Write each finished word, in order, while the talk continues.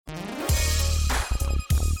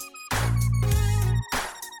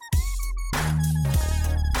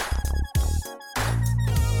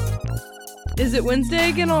Is it Wednesday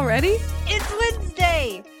again already? It's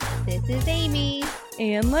Wednesday! This is Amy.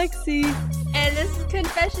 And Lexi. And this is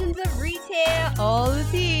Confessions of Retail, all the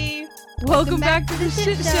tea. Welcome back to the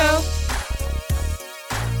shit show.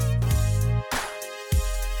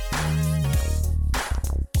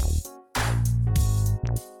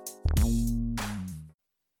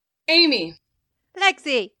 Amy.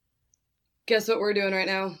 Lexi. Guess what we're doing right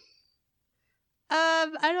now?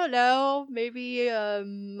 I don't know. Maybe, a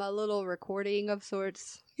little recording of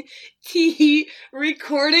sorts.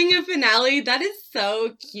 Recording a finale? That is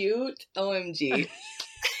so cute. OMG.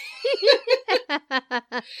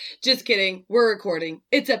 Just kidding. We're recording.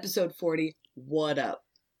 It's episode 40. What up?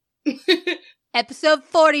 Episode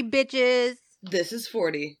 40, bitches. This is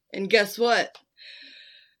 40. And guess what?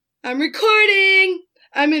 I'm recording.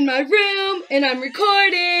 I'm in my room and I'm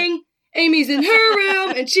recording. Amy's in her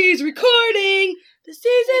room and she's recording the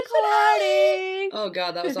season finale. Oh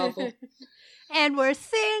god, that was awful. And we're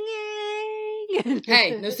singing.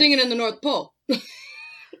 Hey, no singing in the North Pole.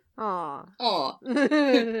 Aw. Aw.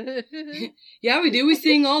 Yeah, we do. We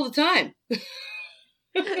sing all the time.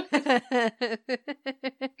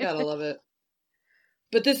 Gotta love it.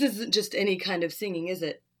 But this isn't just any kind of singing, is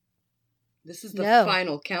it? This is the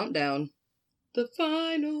final countdown. The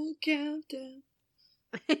final countdown.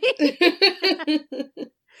 I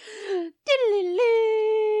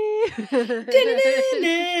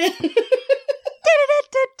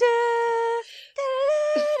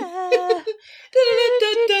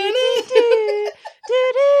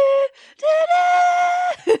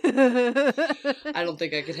don't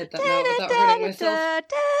think I could hit that note without hurting myself.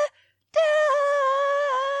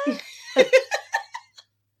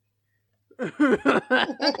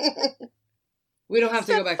 We don't have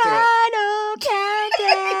to go back to it. Final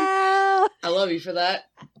countdown. I love you for that.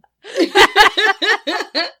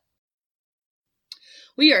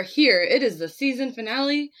 We are here. It is the season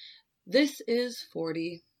finale. This is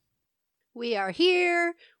 40. We are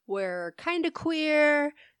here. We're kind of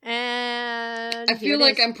queer. And I feel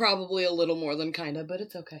like I'm probably a little more than kinda, but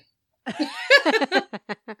it's okay.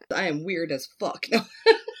 I am weird as fuck. No.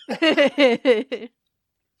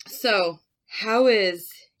 So, how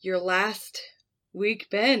is your last week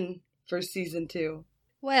been for season 2?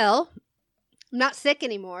 Well, I'm not sick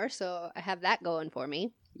anymore, so I have that going for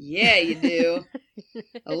me. Yeah, you do.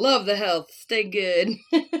 I love the health. Stay good.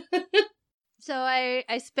 So I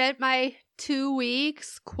spent my 2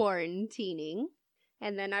 weeks quarantining,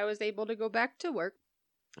 and then I was able to go back to work.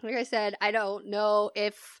 Like I said, I don't know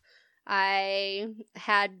if I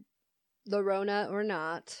had the Rona or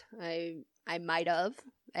not. I might have,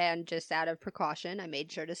 and just out of precaution, I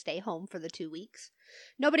made sure to stay home for the 2 weeks.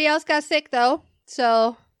 Nobody else got sick, though,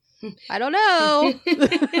 so I don't know.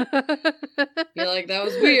 You're like, that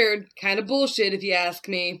was weird. Kind of bullshit if you ask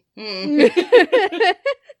me.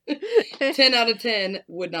 10 out of 10,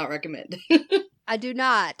 would not recommend. I do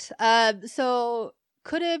not. So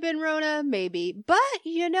could have been Rona, maybe. But,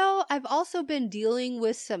 I've also been dealing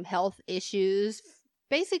with some health issues,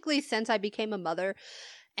 basically since I became a mother.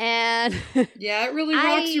 And yeah, it really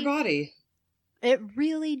rocks your body. It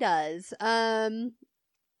really does.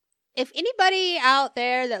 If anybody out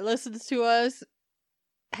there that listens to us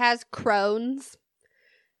has Crohn's,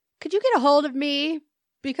 could you get a hold of me?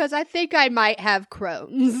 Because I think I might have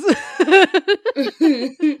Crohn's.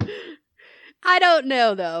 I don't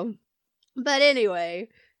know, though. But anyway,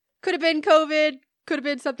 could have been COVID, could have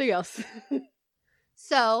been something else.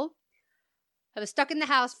 So, I was stuck in the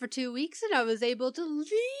house for 2 weeks and I was able to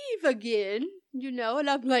leave again, and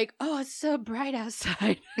I'm like, oh, it's so bright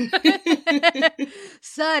outside.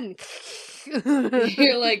 Sun.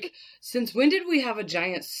 You're like, since when did we have a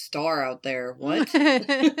giant star out there? What?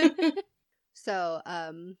 So,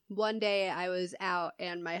 one day I was out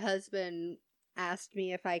and my husband asked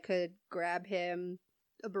me if I could grab him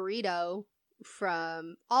a burrito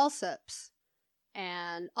from Allsups.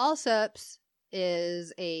 And Allsups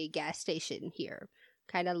is a gas station here,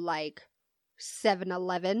 kind of like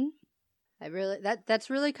 7-Eleven. That's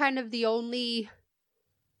really kind of the only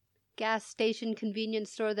gas station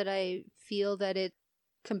convenience store that I feel that it's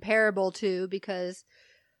comparable to, because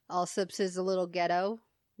Allsups is a little ghetto,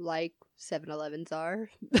 like 7-Elevens are.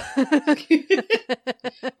 What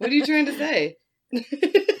are you trying to say?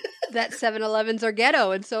 That 7-Elevens are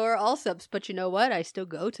ghetto, and so are Allsups. But you know what? I still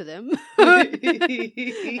go to them.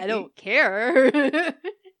 I don't care.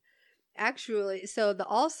 Actually, so the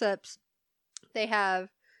Allsups, they have,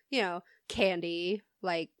 candy,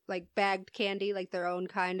 like bagged candy, like their own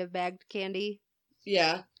kind of bagged candy.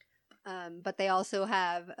 Yeah. But they also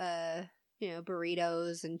have,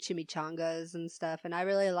 burritos and chimichangas and stuff. And I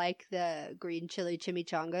really like the green chili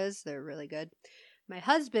chimichangas. They're really good. My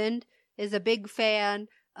husband is a big fan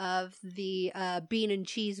of the bean and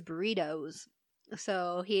cheese burritos.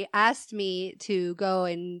 So he asked me to go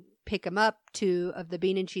and pick him up 2 of the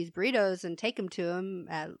bean and cheese burritos and take them to him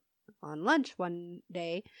on lunch one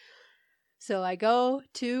day. So I go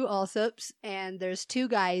to Allsup's, and there's 2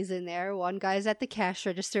 guys in there. One guy's at the cash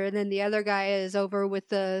register, and then the other guy is over with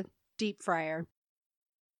the deep fryer.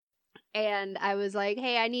 And I was like,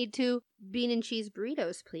 hey, I need 2 bean and cheese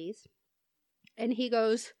burritos, please. And he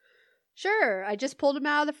goes, sure, I just pulled them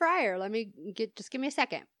out of the fryer. Just give me a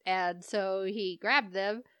second. And so he grabbed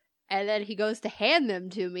them, and then he goes to hand them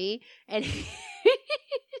to me, and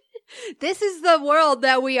this is the world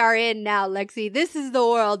that we are in now, Lexi. This is the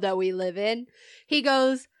world that we live in. He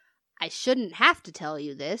goes, I shouldn't have to tell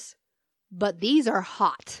you this, but these are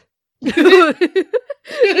hot. You're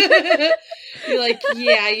like,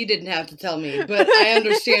 yeah, you didn't have to tell me, but I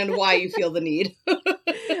understand why you feel the need.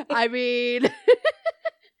 I mean,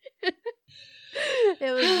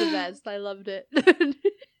 it was the best. I loved it.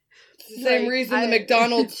 It's the same reason the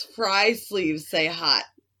McDonald's fry sleeves say hot.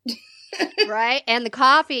 Right? And the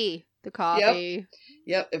coffee. The coffee.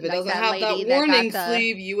 Yep. If it Like doesn't that have that lady that warning got the-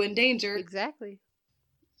 sleeve, you in danger. Exactly.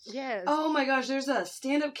 Yes. Oh my gosh, there's a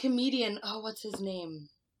stand-up comedian. Oh, what's his name?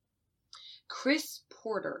 Chris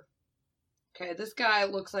Porter. Okay, this guy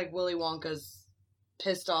looks like Willy Wonka's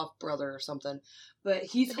pissed off brother or something. But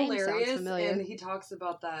he's The name sounds hilarious, familiar. and he talks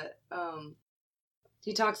about that.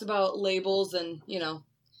 He talks about labels and,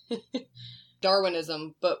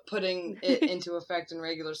 Darwinism, but putting it into effect in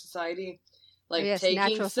regular society. Like yes,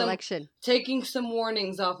 natural selection. taking some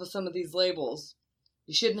warnings off of some of these labels.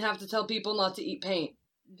 You shouldn't have to tell people not to eat paint.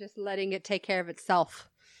 Just letting it take care of itself.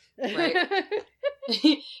 Right.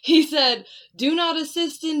 He said, do not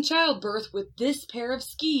assist in childbirth with this pair of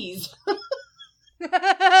skis.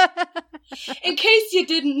 In case you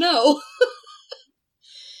didn't know.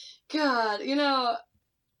 God,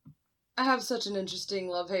 I have such an interesting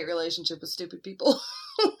love-hate relationship with stupid people.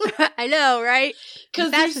 I know, right? Because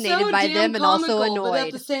I'm they're so fascinated by them and also comical, but at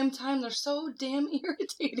annoyed. the same time, they're so damn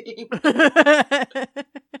irritating.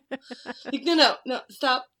 Like, no,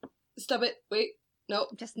 stop it, wait, no.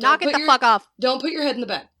 Just knock it the fuck off. Don't put your head in the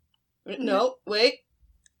bag. No, wait.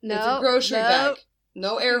 No, It's a grocery bag.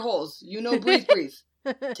 No air holes. Breathe.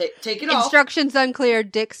 Take it off. Instructions unclear,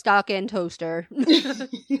 dick, stock, and toaster.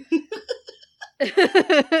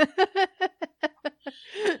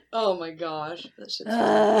 Oh my gosh. That shit's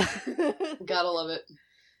gotta love it.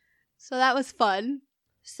 So that was fun.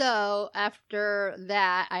 So after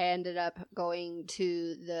that, I ended up going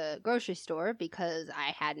to the grocery store because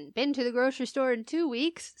I hadn't been to the grocery store in 2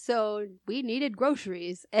 weeks. So we needed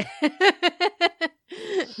groceries.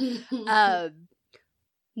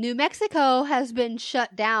 New Mexico has been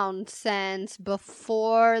shut down since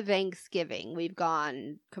before Thanksgiving. We've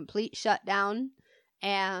gone complete shutdown,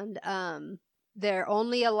 and they're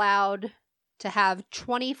only allowed to have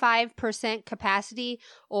 25% capacity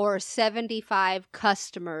or 75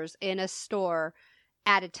 customers in a store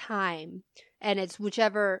at a time, and it's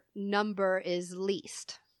whichever number is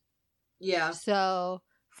least. Yeah. So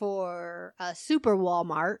for a super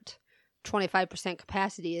Walmart, 25%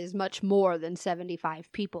 capacity is much more than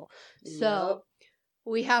 75 people. So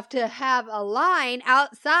we have to have a line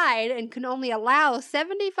outside and can only allow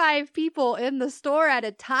 75 people in the store at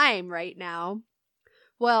a time right now.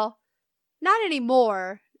 Well, not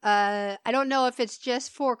anymore. I don't know if it's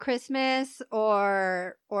just for Christmas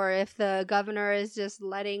or if the governor is just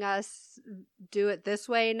letting us do it this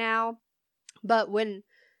way now. But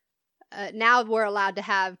now we're allowed to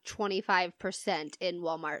have 25% in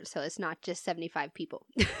Walmart, so it's not just 75 people.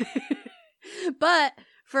 But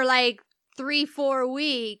for like 3-4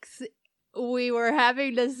 weeks, we were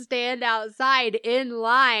having to stand outside in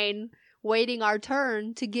line waiting our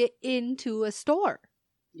turn to get into a store.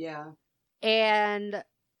 Yeah. And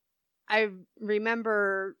I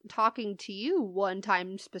remember talking to you one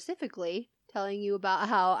time specifically, telling you about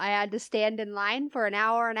how I had to stand in line for an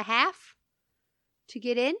hour and a half to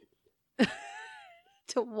get in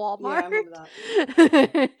to Walmart. Yeah, I remember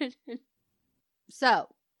that. So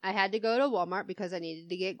I had to go to Walmart because I needed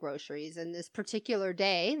to get groceries. And this particular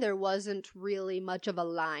day, there wasn't really much of a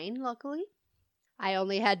line, luckily. I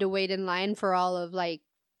only had to wait in line for all of like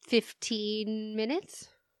 15 minutes.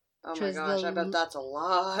 Oh my gosh, I bet that's a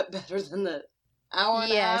lot better than the hour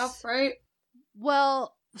and a half, right?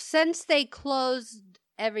 Well, since they closed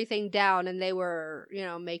everything down and they were,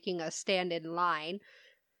 making us stand in line,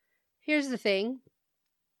 here's the thing.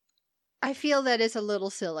 I feel that it's a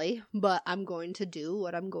little silly, but I'm going to do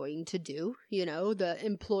what I'm going to do. You know, the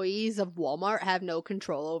employees of Walmart have no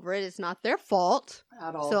control over it. It's not their fault.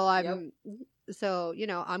 At all. So, you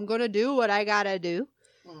know, I'm going to do what I got to do.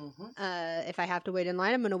 Mm-hmm. If I have to wait in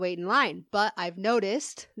line, I'm going to wait in line. But I've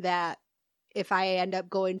noticed that if I end up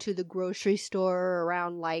going to the grocery store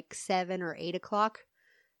around like 7 or 8 o'clock,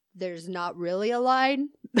 there's not really a line.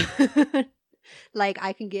 Like,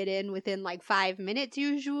 I can get in within like 5 minutes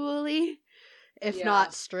usually, if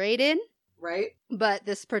not straight in. Right. But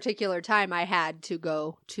this particular time I had to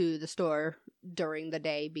go to the store during the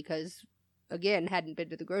day because, again, hadn't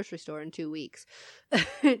been to the grocery store in 2 weeks.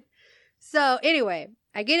 So anyway,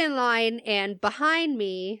 I get in line, and behind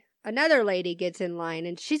me, another lady gets in line,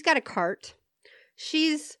 and she's got a cart.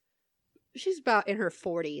 She's about in her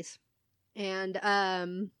 40s,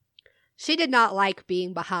 and she did not like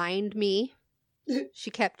being behind me.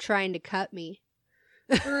 She kept trying to cut me.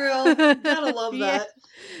 For real. Gotta love that.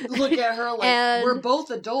 Look at her like, we're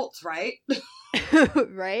both adults, right?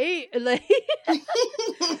 Right? Like,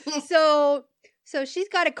 so she's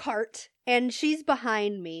got a cart, and she's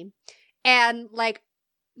behind me. And, like,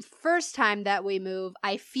 first time that we move,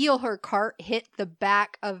 I feel her cart hit the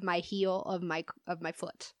back of my heel of my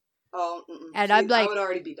foot. Oh, and see, I'm like, I would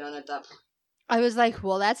already be done at that point. I was like,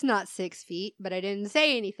 well, that's not 6 feet, but I didn't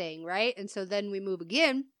say anything, right? And so then we move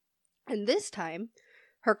again, and this time,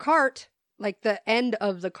 her cart, like the end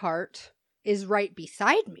of the cart, is right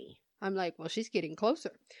beside me. I'm like, well, she's getting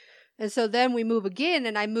closer. And so then we move again,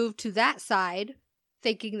 and I move to that side,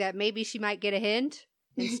 thinking that maybe she might get a hint.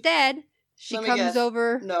 Instead, she comes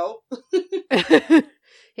over. No.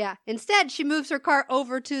 Yeah. Instead, she moves her cart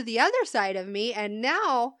over to the other side of me, and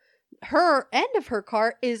now her end of her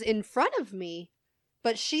cart is in front of me,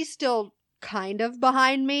 but she's still kind of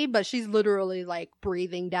behind me, but she's literally like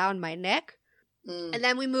breathing down my neck. And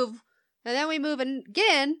then we move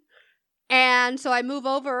again, and so I move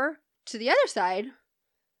over to the other side.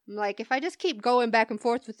 I'm like, if I just keep going back and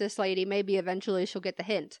forth with this lady, maybe eventually she'll get the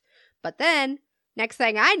hint. But then, next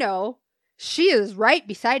thing I know, she is right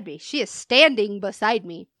beside me. She is standing beside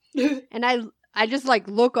me. And I just like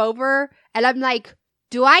look over, and I'm like,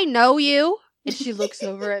 do I know you? And she looks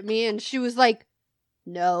over at me, and she was like,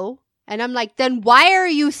 no. And I'm like, then why are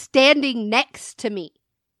you standing next to me?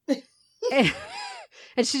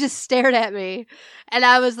 And she just stared at me. And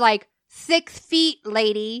I was like, 6 feet,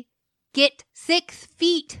 lady. Get 6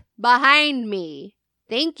 feet behind me.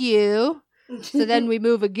 Thank you. So then we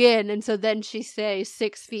move again. And so then she says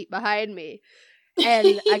 6 feet behind me.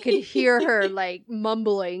 And I could hear her like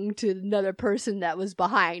mumbling to another person that was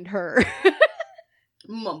behind her.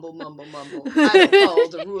 Mumble, mumble, mumble. I don't follow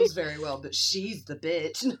the rules very well, but she's the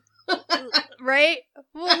bitch. Right?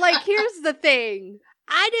 Well, like, here's the thing.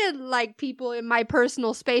 I didn't like people in my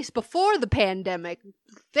personal space before the pandemic.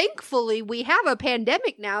 Thankfully, we have a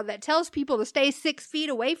pandemic now that tells people to stay 6 feet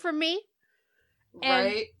away from me.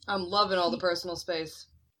 Right? I'm loving all the personal space.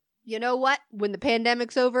 You know what? When the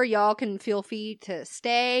pandemic's over, y'all can feel free to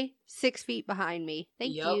stay 6 feet behind me.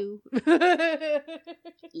 Thank you.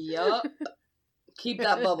 Yup. Keep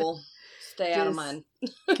that bubble. Stay out of mine.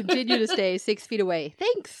 Continue to stay 6 feet away.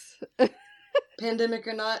 Thanks. Pandemic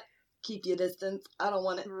or not, keep your distance. I don't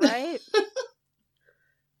want it. Right?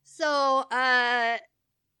 So,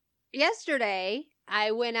 yesterday,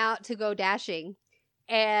 I went out to go dashing.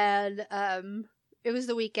 And, it was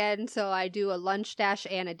the weekend, so I do a lunch dash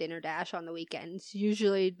and a dinner dash on the weekends.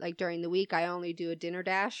 Usually, like, during the week, I only do a dinner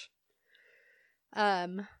dash.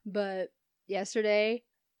 But yesterday,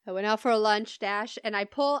 I went out for a lunch dash, and I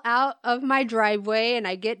pull out of my driveway, and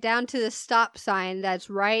I get down to the stop sign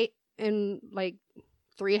that's right in, like,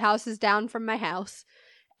 3 houses down from my house.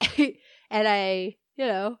 And I,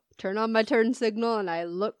 turn on my turn signal, and I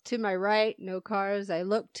look to my right, no cars. I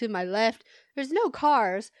look to my left, there's no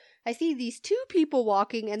cars. I see these 2 people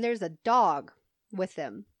walking, and there's a dog with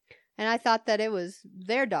them. And I thought that it was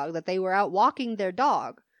their dog, that they were out walking their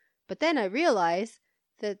dog. But then I realized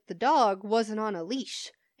that the dog wasn't on a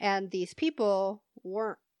leash, and these people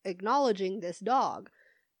weren't acknowledging this dog.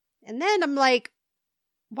 And then I'm like,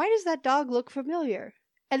 why does that dog look familiar?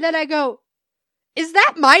 And then I go, is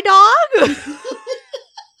that my dog?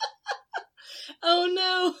 Oh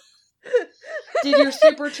no. Did your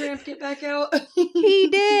super tramp get back out? He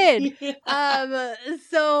did.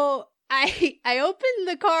 So I open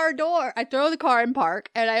the car door. I throw the car in park,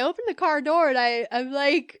 and I open the car door, and I'm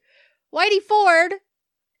like, Whitey Ford,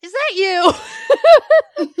 is that you?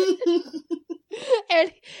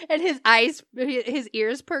 and his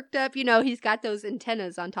ears perked up. You know, he's got those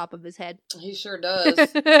antennas on top of his head. He sure does.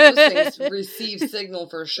 Those things receive signal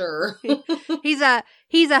for sure. He's a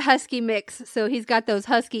husky mix, so he's got those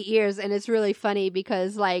husky ears, and it's really funny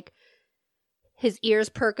because like his ears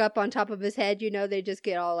perk up on top of his head. You know, they just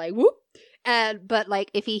get all like whoop. But like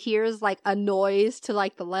if he hears like a noise to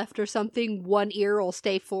like the left or something, one ear will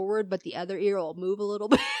stay forward, but the other ear will move a little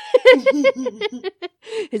bit.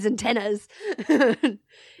 His antennas. Yep.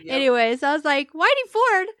 Anyways, I was like, Whitey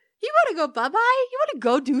Ford, you want to go bye-bye? You want to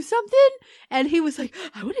go do something? And he was like,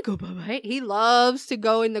 I want to go bye-bye. He loves to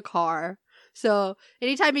go in the car. So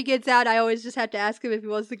anytime he gets out, I always just have to ask him if he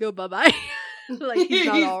wants to go bye-bye. Like he's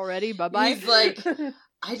not already bye-bye. He's like,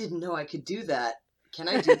 I didn't know I could do that. Can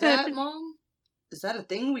I do that, Mom? Is that a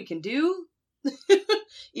thing we can do?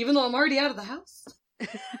 Even though I'm already out of the house?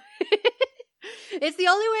 It's the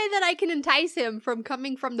only way that I can entice him from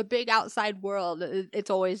coming from the big outside world. It's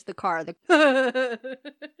always the car. But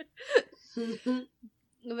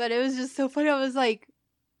it was just so funny. I was like,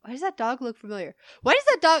 why does that dog look familiar? Why does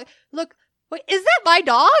that dog look... Wait, is that my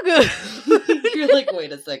dog? You're like,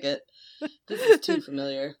 wait a second. This is too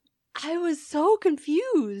familiar. I was so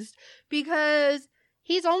confused because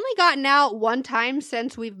he's only gotten out one time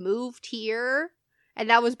since we've moved here. And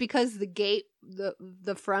that was because the gate,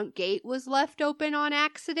 the front gate was left open on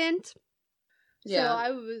accident. Yeah.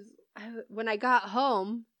 So when I got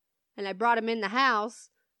home and I brought him in the house,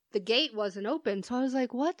 the gate wasn't open. So I was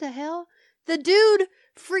like, what the hell? The dude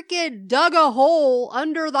freaking dug a hole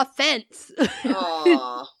under the fence.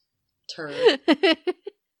 Aw, turd.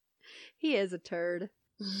 He is a turd.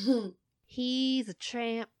 He's a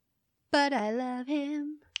tramp, but I love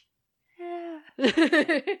him. Yeah.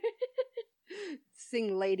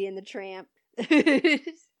 Sing Lady and the Tramp. But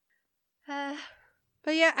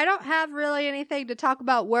yeah, I don't have really anything to talk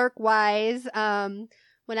about work-wise.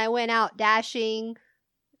 When I went out dashing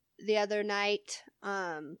the other night,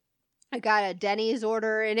 I got a Denny's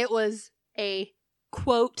order, and it was a,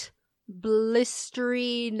 quote,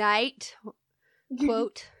 blistery night,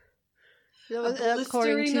 quote. A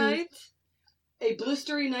blistery night? A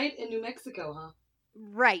blistery night in New Mexico, huh?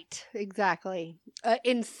 Right, exactly.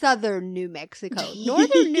 In southern New Mexico.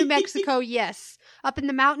 Northern New Mexico, yes. Up in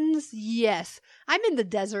the mountains, yes. I'm in the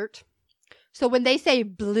desert. So when they say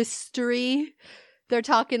blistery, they're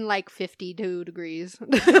talking like 52 degrees.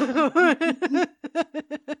 That's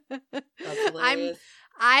hilarious.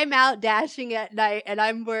 I'm out dashing at night, and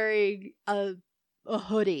I'm wearing a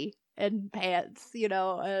hoodie and pants, you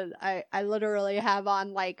know. And I literally have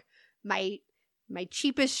on like my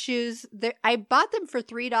cheapest shoes. I bought them for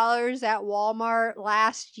 $3 at Walmart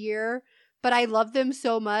last year, but I love them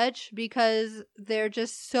so much because they're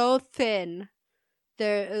just so thin.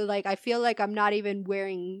 They're like, I feel like I'm not even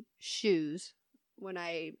wearing shoes when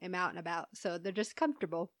I am out and about. So they're just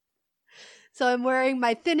comfortable. So I'm wearing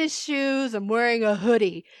my thinnest shoes. I'm wearing a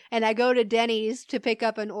hoodie. And I go to Denny's to pick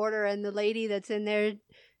up an order, and the lady that's in there,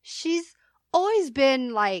 she's always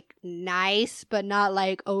been like nice, but not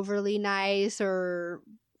like overly nice or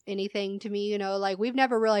anything to me, you know, like we've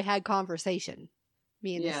never really had conversation,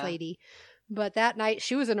 me and this lady. But that night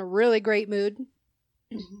she was in a really great mood.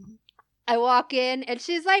 I walk in and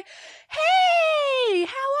she's like, hey,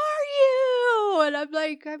 how are you? And I'm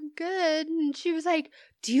like, I'm good. And she was like,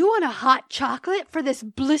 do you want a hot chocolate for this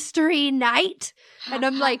blistery night? And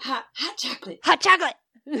I'm like, hot chocolate. Hot chocolate.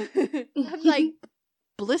 I'm like,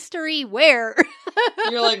 blistery where?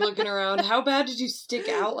 You're like looking around. How bad did you stick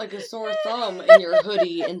out like a sore thumb in your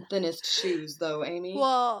hoodie and thinnest shoes though, Amy?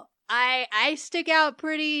 Well, I stick out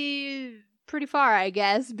pretty far, I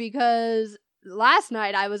guess, because last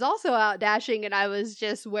night I was also out dashing and I was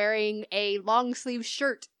just wearing a long sleeve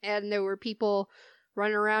shirt and there were people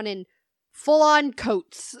running around in full on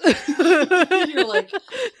coats. You're like,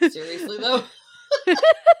 seriously though?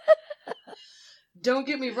 Don't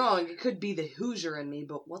get me wrong, it could be the Hoosier in me,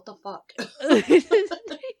 but what the fuck?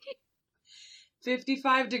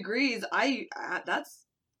 55 degrees, that's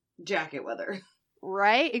jacket weather.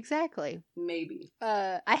 Right? Exactly. Maybe.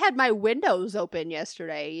 I had my windows open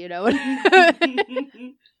yesterday, you know.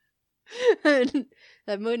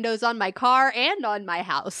 The windows on my car and on my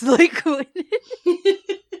house. Like,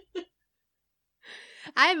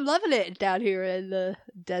 I'm loving it down here in the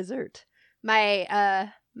desert. My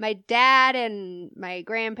dad and my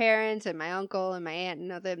grandparents and my uncle and my aunt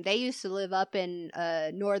and all them, they used to live up in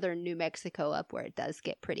northern New Mexico, up where it does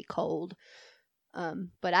get pretty cold.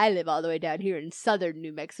 But I live all the way down here in southern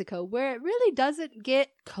New Mexico, where it really doesn't get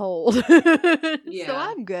cold. Yeah. So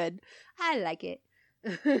I'm good. I like it.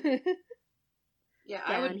 Yeah,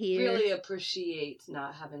 I would really appreciate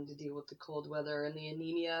not having to deal with the cold weather and the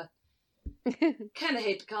anemia. Kind of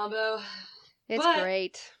hate the combo. It's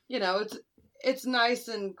great. You know, it's nice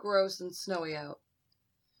and gross and snowy out.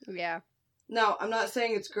 Yeah. No, I'm not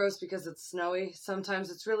saying it's gross because it's snowy. Sometimes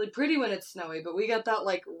it's really pretty when it's snowy, but we got that,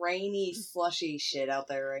 like, rainy, slushy shit out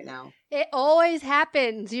there right now. It always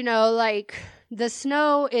happens, you know, like, the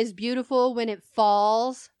snow is beautiful when it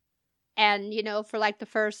falls, and, you know, for, like, the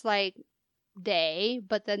first, like, day,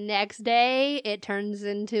 but the next day, it turns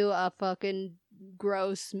into a fucking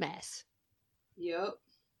gross mess. Yep.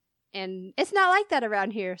 And it's not like that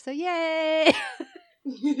around here, so yay!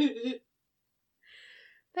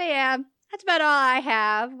 But yeah, that's about all I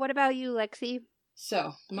have. What about you, Lexi?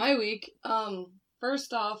 So, my week,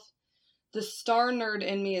 first off, the star nerd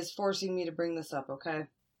in me is forcing me to bring this up, okay?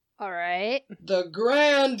 Alright. The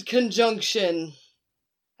Grand Conjunction.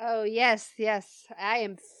 Oh, yes. I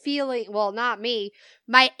am feeling, well, not me.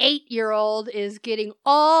 My 8-year-old is getting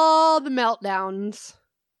all the meltdowns.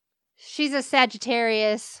 She's a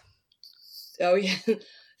Sagittarius. Oh, yeah.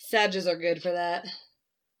 Sages are good for that.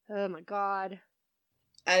 Oh, my God.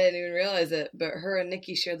 I didn't even realize it, but her and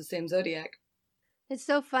Nikki share the same zodiac. It's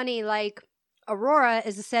so funny, like, Aurora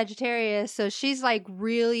is a Sagittarius, so she's, like,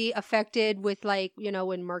 really affected with, like, you know,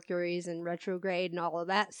 when Mercury's in retrograde and all of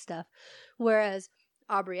that stuff. Whereas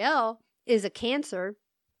Aubrielle is a Cancer,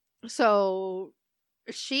 so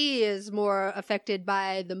she is more affected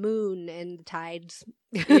by the moon and the tides.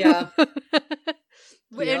 Yeah.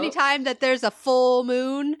 But anytime that there's a full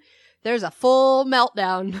moon, there's a full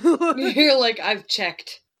meltdown. You're like, I've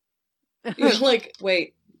checked. You're like,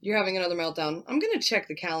 wait, you're having another meltdown. I'm gonna check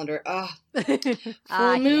the calendar.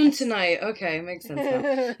 Full moon tonight. Okay, makes sense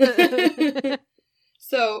now.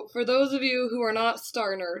 So, for those of you who are not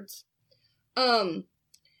star nerds,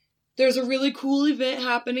 there's a really cool event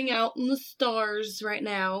happening out in the stars right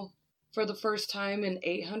now for the first time in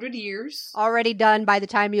 800 years. Already done by the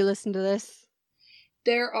time you listen to this.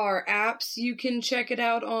 There are apps you can check it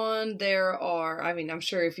out on. I'm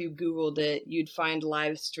sure if you Googled it, you'd find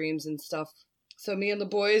live streams and stuff. So me and the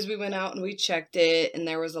boys, we went out and we checked it, and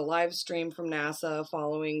there was a live stream from NASA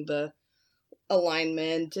following the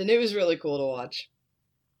alignment, and it was really cool to watch.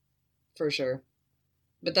 For sure.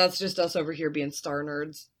 But that's just us over here being star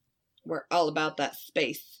nerds. We're all about that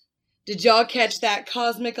space. Did y'all catch that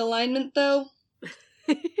cosmic alignment, though?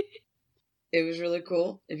 It was really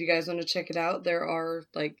cool. If you guys want to check it out, there are,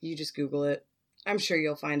 like, you just Google it. I'm sure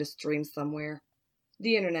you'll find a stream somewhere.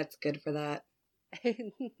 The internet's good for that.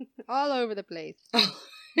 All over the place.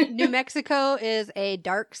 New Mexico is a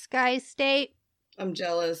dark sky state. I'm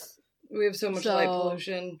jealous. We have so much light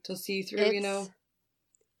pollution to see through, you know?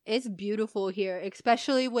 It's beautiful here,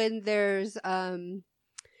 especially when there's,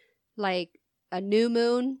 like, a new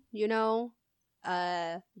moon, you know?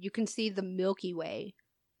 You can see the Milky Way,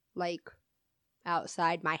 like,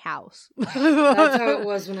 outside my house. That's how it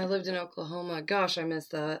was when I lived in Oklahoma. Gosh, I miss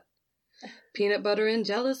that. Peanut butter and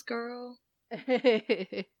jealous, girl.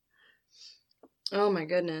 Oh my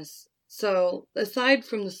goodness. So, aside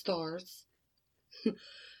from the stars,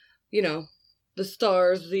 you know, the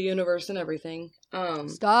stars, the universe, and everything.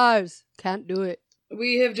 Stars. Can't do it.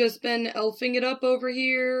 We have just been elfing it up over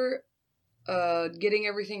here, getting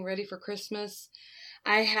everything ready for Christmas.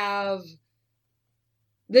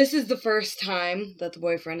 This is the first time that the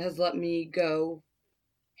boyfriend has let me go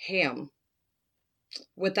ham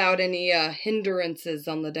without any hindrances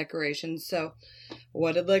on the decorations. So,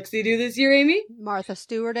 what did Lexi do this year, Amy? Martha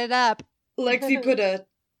Stewart it up. Lexi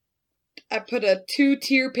I put a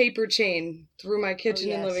 2-tier paper chain through my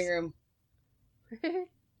kitchen and living room. And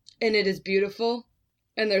it is beautiful.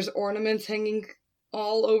 And there's ornaments hanging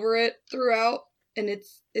all over it throughout. And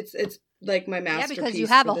it's like my masterpiece. Yeah, because you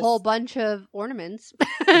have a whole bunch of ornaments.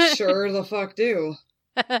 Sure the fuck do.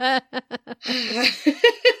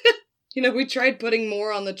 You know, we tried putting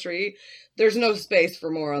more on the tree. There's no space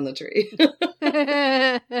for more on the tree.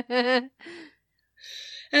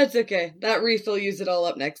 That's okay. That wreath will use it all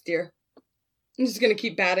up next year. I'm just gonna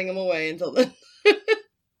keep batting them away until then.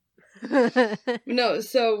 No,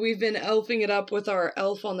 so we've been elfing it up with our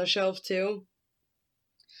elf on the shelf, too.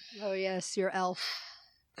 Oh, yes, your elf.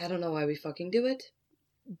 I don't know why we fucking do it.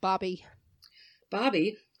 Bobby,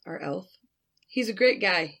 our elf, he's a great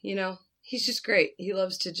guy, you know? He's just great. He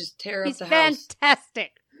loves to just tear up the house. He's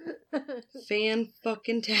fantastic.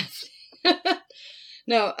 Fan-fucking-tastic.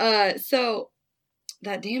 No, so,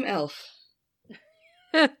 that damn elf.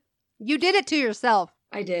 You did it to yourself.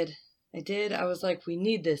 I did. I was like, we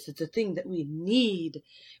need this. It's a thing that we need.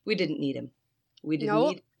 We didn't need him. We didn't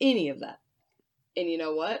need any of that. And you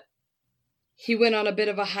know what? He went on a bit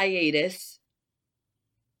of a hiatus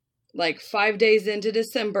like 5 days into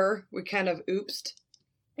December, we kind of oopsed.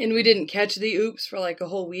 And we didn't catch the oops for like a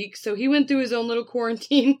whole week. So he went through his own little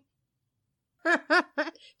quarantine.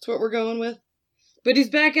 That's what we're going with. But he's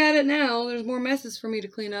back at it now. There's more messes for me to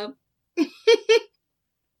clean up.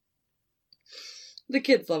 The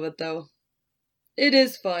kids love it, though. It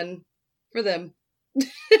is fun. For them.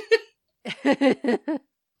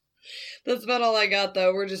 That's about all I got,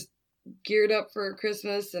 though. We're just geared up for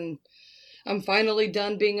Christmas, and I'm finally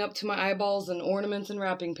done being up to my eyeballs in ornaments and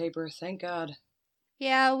wrapping paper. Thank God.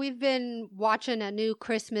 Yeah, we've been watching a new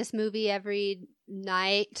Christmas movie every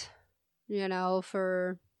night,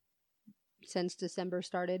 since December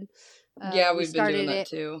started. Yeah, we've been doing that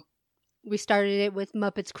too. We started it with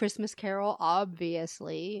Muppets Christmas Carol,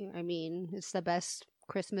 obviously. I mean, it's the best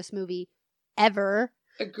Christmas movie ever.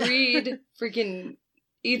 Agreed. Freaking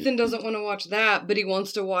Ethan doesn't want to watch that, but he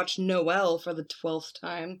wants to watch Noelle for the 12th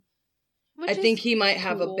time. I think he might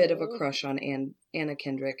have a bit of a crush on Anna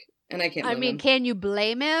Kendrick. And I can't blame him. Can you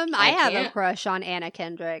blame him? I have a crush on Anna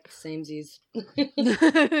Kendrick. Samesies.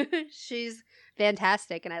 She's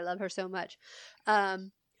fantastic, and I love her so much.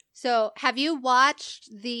 So, have you watched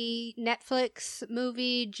the Netflix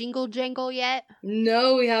movie Jingle Jangle yet?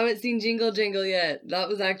 No, we haven't seen Jingle Jangle yet. That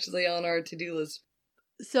was actually on our to-do list.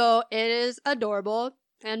 So, it is adorable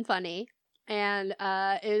and funny, and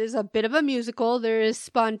it is a bit of a musical. There is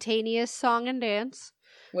spontaneous song and dance.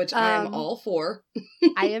 Which I'm all for.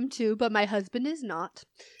 I am too, but my husband is not.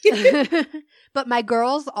 But my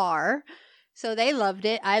girls are. So they loved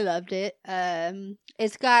it. I loved it.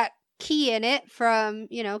 It's got Key in it from,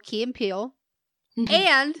 Key and Peele.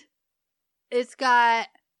 And it's got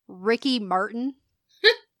Ricky Martin.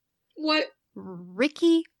 What?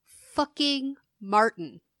 Ricky fucking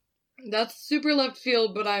Martin. That's super left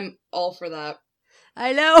field, but I'm all for that.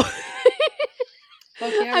 I know.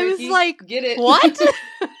 Fuck yeah, I Ricky. was like, get it. What?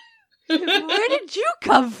 Where did you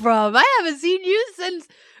come from? I haven't seen you since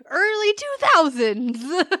early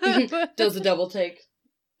 2000s. Does a double take.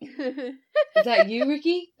 Is that you,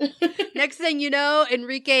 Ricky? Next thing you know,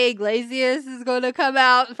 Enrique Iglesias is going to come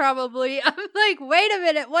out probably. I'm like, wait a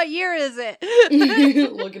minute, what year is it?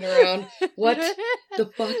 Looking around. What the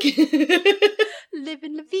fuck?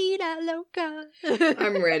 Living la vida loca.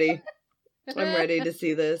 I'm ready. I'm ready to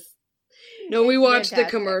see this. No, we watched the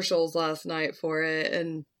commercials last night for it,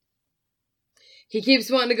 and he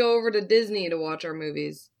keeps wanting to go over to Disney to watch our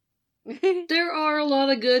movies. There are a lot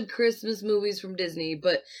of good Christmas movies from Disney,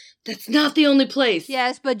 but that's not the only place.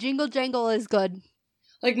 Yes, but Jingle Jangle is good.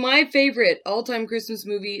 Like, my favorite all-time Christmas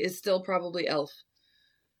movie is still probably Elf.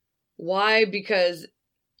 Why? Because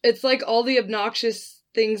it's like all the obnoxious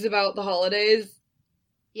things about the holidays.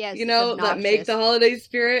 Yes, that make the holiday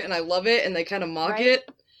spirit, and I love it, and they kind of mock it.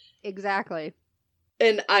 Exactly.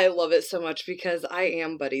 And I love it so much because I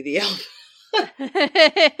am Buddy the Elf.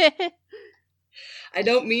 I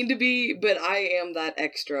don't mean to be, but I am that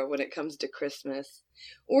extra when it comes to Christmas.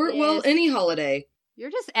 Or, well, any holiday.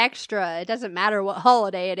 You're just extra. It doesn't matter what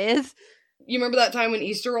holiday it is. You remember that time when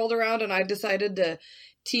Easter rolled around and I decided to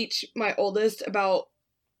teach my oldest about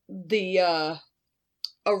the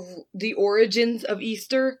origins of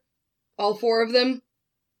Easter? All 4 of them?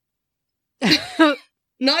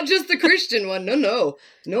 Not just the Christian one. No.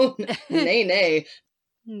 Nay.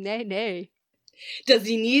 Nay. Does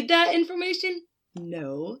he need that information?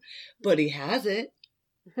 No, but he has it.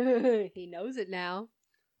 He knows it now.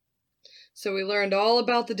 So we learned all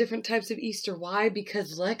about the different types of Easter. Why?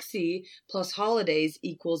 Because Lexi plus holidays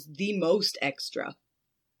equals the most extra.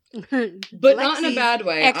 But not in a bad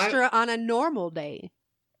way. Extra on a normal day.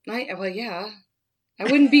 Well, yeah. I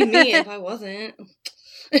wouldn't be me if I wasn't.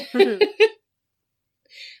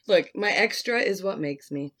 Look, my extra is what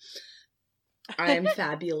makes me. I am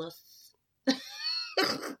fabulous.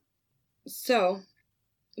 So,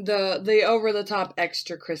 the over-the-top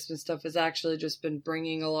extra Christmas stuff has actually just been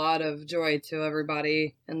bringing a lot of joy to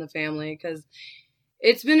everybody in the family, because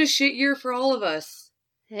it's been a shit year for all of us.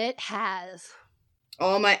 It has.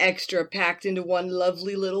 All my extra packed into one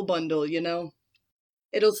lovely little bundle,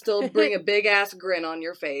 It'll still bring a big-ass grin on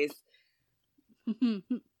your face.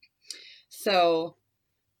 So,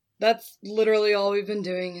 that's literally all we've been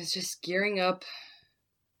doing, is just gearing up,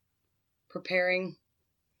 preparing,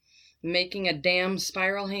 making a damn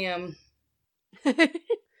spiral ham.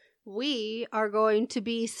 We are going to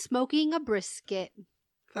be smoking a brisket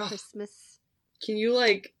for Christmas. Can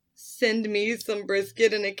you, send me some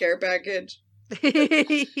brisket in a care package?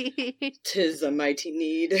 'Tis a mighty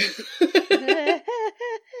need.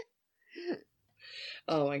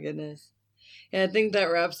 Oh my goodness. Yeah, I think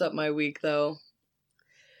that wraps up my week, though.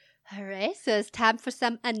 All right, so it's time for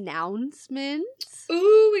some announcements.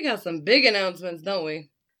 Ooh, we got some big announcements, don't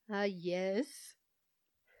we? Yes.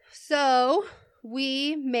 So,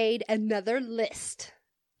 we made another list.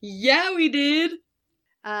 Yeah, we did.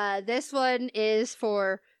 This one is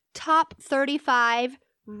for top 35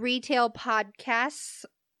 retail podcasts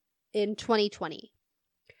in 2020.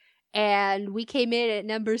 And we came in at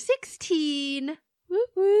number 16.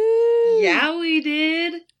 Woo-woo! Yeah, we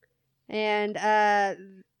did. And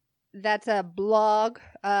that's a blog,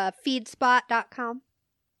 feedspot.com,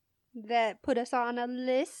 that put us on a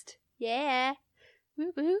list. Yeah.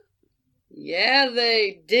 Woo-woo. Yeah,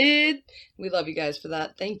 they did. We love you guys for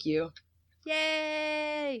that. Thank you.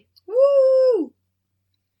 Yay! Woo!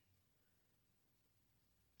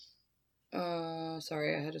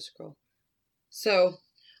 Sorry, I had to scroll. So,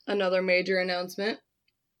 another major announcement.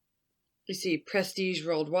 You see, Prestige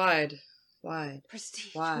Worldwide.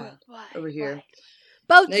 Prestige Wide. Worldwide. Over here. Wide.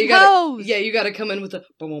 Boats Now and you gotta, hoes! yeah, you gotta come in with a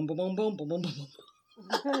boom, boom, boom, boom, boom, boom, boom, boom.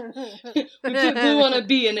 We put glue on a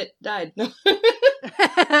bee and it died. No.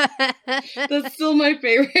 That's still my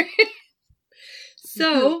favorite.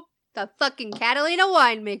 So, the fucking Catalina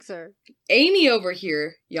wine mixer. Amy over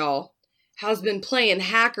here, y'all, has been playing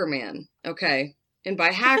Hacker Man. Okay. And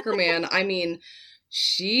by Hacker Man, I mean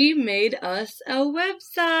she made us a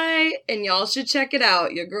website. And y'all should check it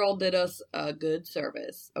out. Your girl did us a good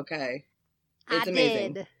service. Okay. It's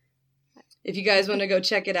amazing. Did. If you guys want to go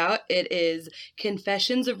check it out, it is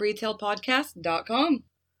confessionsofretailpodcast.com.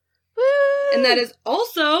 Woo! And that is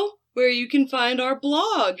also where you can find our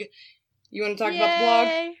blog. You want to talk about the blog?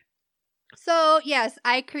 So, yes,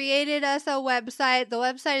 I created us a website. The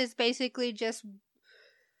website is basically just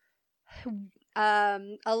a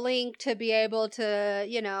link to be able to,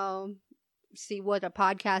 see what a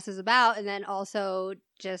podcast is about, and then also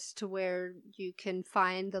just to where you can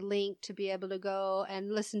find the link to be able to go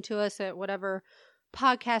and listen to us at whatever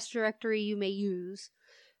podcast directory you may use.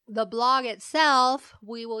 The blog itself,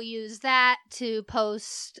 we will use that to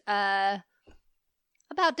post about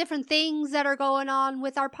different things that are going on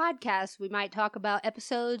with our podcast. We might talk about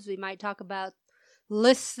episodes, we might talk about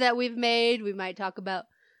lists that we've made, we might talk about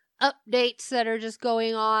updates that are just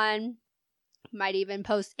going on. Might even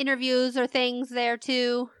post interviews or things there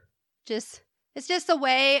too. It's just a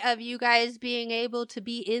way of you guys being able to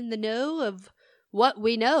be in the know of what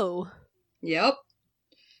we know. Yep.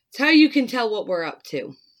 It's how you can tell what we're up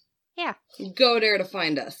to. Yeah. Go there to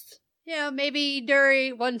find us. Maybe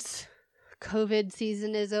once COVID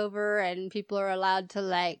season is over and people are allowed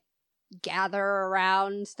to gather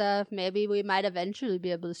around and stuff, maybe we might eventually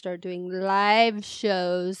be able to start doing live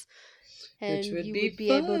shows. And you would be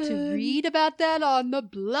able to read about that on the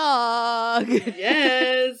blog.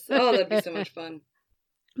 Yes. Oh, that'd be so much fun.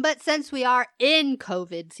 But since we are in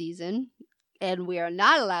COVID season and we are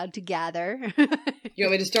not allowed to gather. You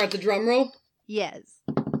want me to start the drum roll? Yes.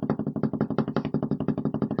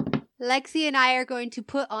 Lexi and I are going to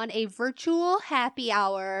put on a virtual happy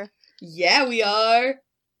hour. Yeah, we are.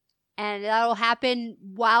 And that'll happen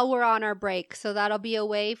while we're on our break. So that'll be a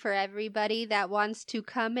way for everybody that wants to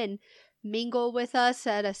come and mingle with us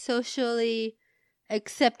at a socially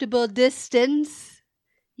acceptable distance.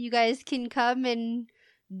 You guys can come and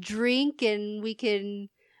drink and we can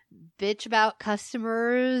bitch about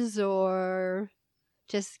customers or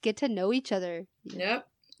just get to know each other. Yep.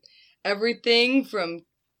 Everything from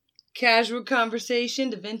casual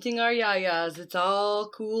conversation to venting our yayas. It's all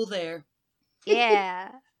cool there.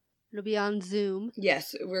 Yeah. It'll be on Zoom.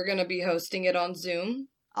 Yes, we're going to be hosting it on Zoom.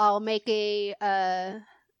 I'll make a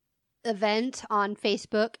event on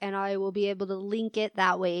Facebook and I will be able to link it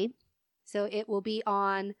that way. So it will be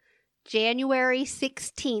on January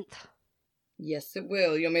 16th. Yes, it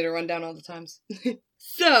will. You want me to run down all the times?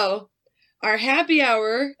 So, our happy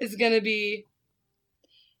hour is going to be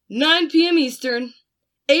 9 p.m. Eastern,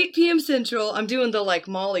 8 p.m. Central. I'm doing the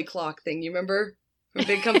Molly clock thing. You remember? From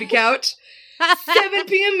Big Comfy Couch. 7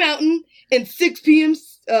 p.m. Mountain and 6 p.m.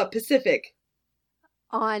 Pacific.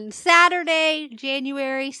 On Saturday,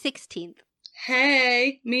 January 16th.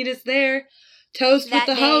 Hey, meet us there. Toast with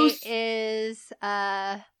the host. That day is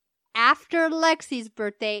after Lexi's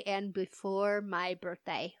birthday and before my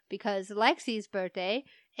birthday. Because Lexi's birthday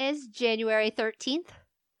is January 13th.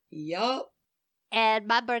 Yup. And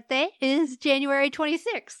my birthday is January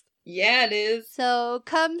 26th. Yeah, it is. So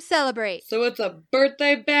come celebrate. So it's a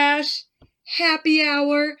birthday bash, happy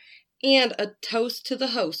hour, and a toast to the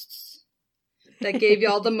hosts. That gave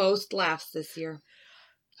y'all the most laughs this year.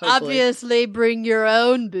 Hopefully. Obviously, bring your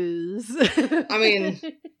own booze. I mean,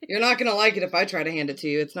 you're not going to like it if I try to hand it to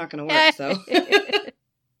you. It's not going to work, so.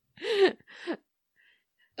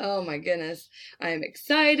 Oh my goodness. I am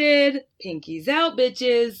excited. Pinkies out,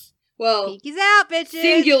 bitches. Well, Pinkies out, bitches.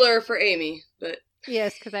 singular for Amy, but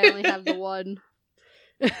Yes, because I only have the one.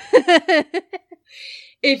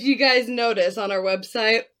 if you guys notice on our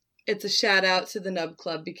website, it's a shout out to the Nub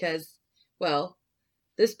Club because, well,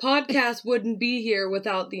 this podcast wouldn't be here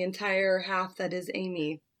without the entire half that is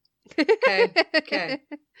Amy. Okay. Okay.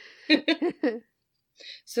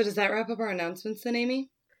 So does that wrap up our announcements then, Amy?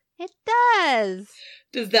 It does.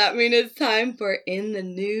 Does that mean it's time for In the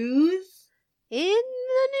News? In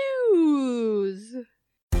the news.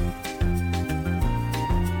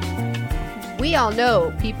 We all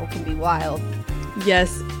know people can be wild.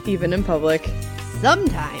 Yes, even in public.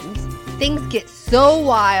 Sometimes things get so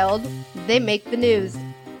wild, they make the news.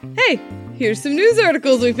 Hey, here's some news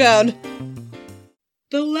articles we found.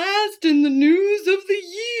 The last in the news of the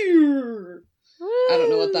year. I don't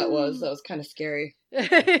know what that was. That was kind of scary.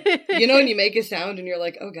 You know when you make a sound and you're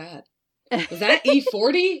like, oh God. Was that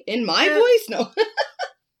E40 in my voice? No.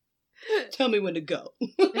 Tell me when to go.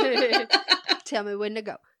 Tell me when to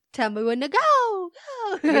go. Tell me when to go.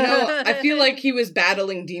 You know, I feel like he was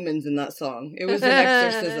battling demons in that song. It was an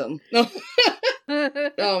exorcism. No.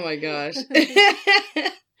 Oh my gosh.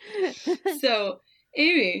 So,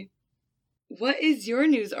 Amy, what is your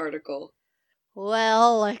news article?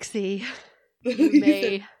 Well, Lexi, you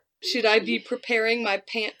may. Should I be preparing my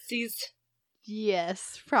pantsies?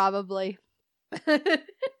 Yes, probably.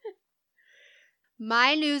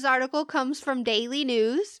 My news article comes from Daily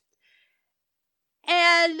News.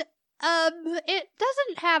 And it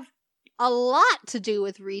doesn't have a lot to do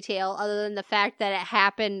with retail other than the fact that it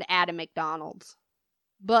happened at a McDonald's.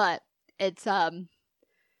 But it's a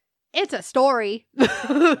story.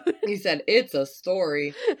 He said, it's a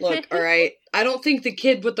story. Look, all right, I don't think the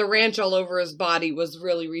kid with the ranch all over his body was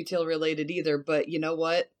really retail related either, but you know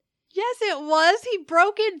what? Yes, it was. He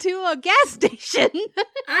broke into a gas station.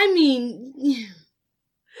 I mean,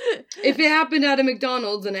 if it happened at a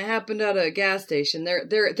McDonald's and it happened at a gas station,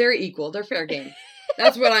 they're equal. They're fair game.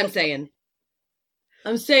 That's what I'm saying.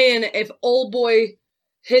 I'm saying if old boy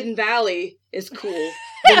Hidden Valley is cool,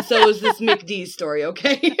 then so is this McD story,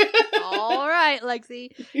 okay? All right,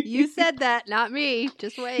 Lexi. You said that, not me.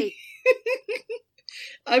 Just wait.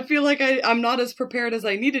 I feel like I'm not as prepared as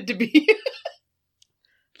I needed to be.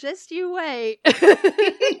 Just you wait.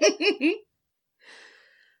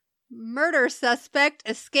 Murder suspect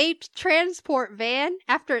escaped transport van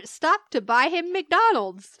after it stopped to buy him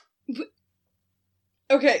McDonald's.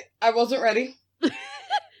 Okay, I wasn't ready.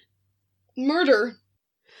 Murder.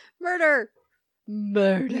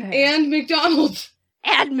 And McDonald's.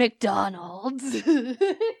 And McDonald's.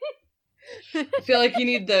 I feel like you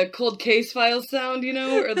need the cold case file sound, you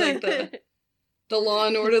know? Or like the Law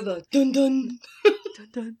and Order, the dun dun. Dun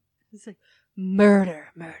dun. It's like,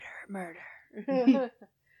 murder.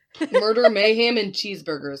 Murder, mayhem, and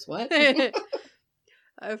cheeseburgers. What?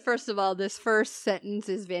 First of all, this first sentence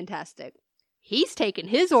is fantastic. He's taken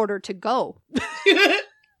his order to go.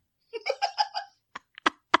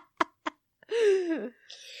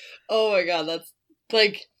 Oh my God, that's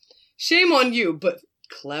like, shame on you, but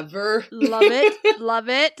clever. Love it. Love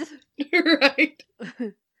it. Right.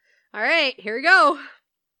 All right, here we go.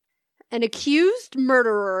 An accused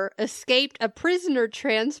murderer escaped a prisoner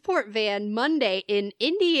transport van Monday in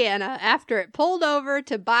Indiana after it pulled over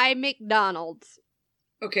to buy McDonald's.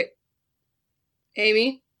 Okay.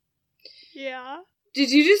 Amy? Yeah?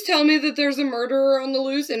 Did you just tell me that there's a murderer on the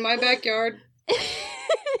loose in my backyard?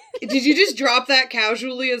 Did you just drop that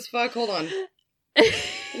casually as fuck? Hold on.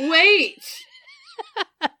 Wait!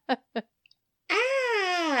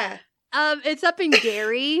 Ah! It's up in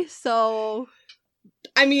Gary, so...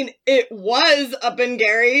 I mean, it was up in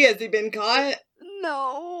Gary. Has he been caught?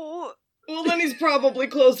 No. Well, then he's probably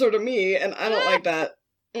closer to me, and I don't like that.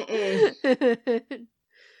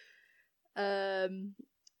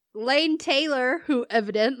 Lane Taylor, who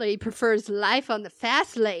evidently prefers life on the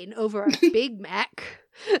fast lane over a Big Mac.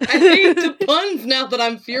 I hate the puns now that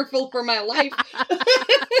I'm fearful for my life.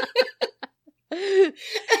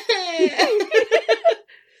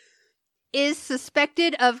 Is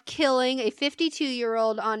suspected of killing a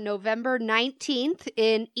 52-year-old on November 19th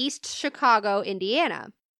in East Chicago,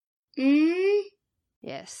 Indiana.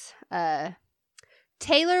 Yes.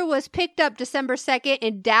 Taylor was picked up December 2nd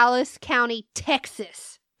in Dallas County,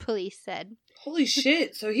 Texas, police said. Holy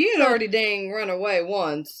shit, so he had already dang run away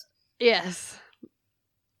once. Yes.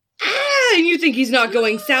 Ah, and you think he's not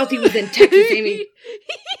going south? He was in Texas, Amy.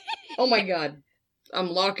 Oh my God. I'm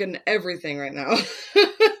locking everything right now.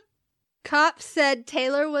 Cops said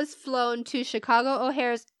Taylor was flown to Chicago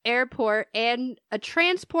O'Hare's airport and a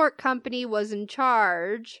transport company was in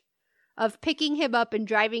charge of picking him up and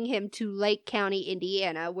driving him to Lake County,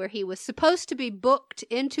 Indiana, where he was supposed to be booked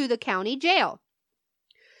into the county jail.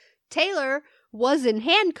 Taylor was in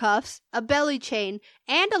handcuffs, a belly chain,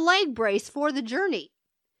 and a leg brace for the journey.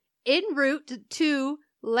 En route to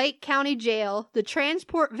Lake County Jail, the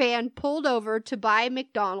transport van pulled over to buy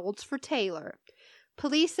McDonald's for Taylor.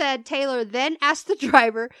 Police said Taylor then asked the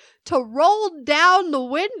driver to roll down the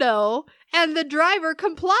window, and the driver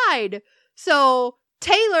complied. So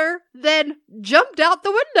Taylor then jumped out the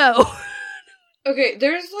window. Okay,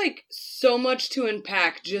 there's like so much to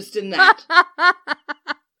unpack just in that.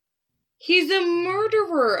 He's a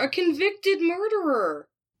murderer, a convicted murderer.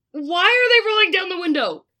 Why are they rolling down the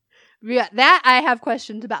window? Yeah, that I have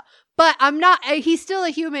questions about. But I'm not, he's still a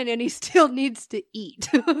human and he still needs to eat.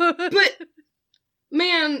 But,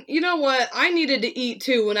 man, you know what? I needed to eat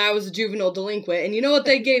too when I was a juvenile delinquent. And you know what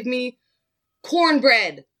they gave me?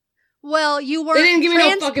 Cornbread. Well, you weren't They didn't give me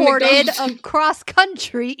no fucking transported McDonald's. across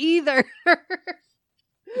country either. But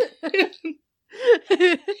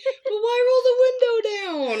why roll the window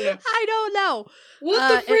down? I don't know.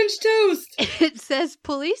 What the French toast? It says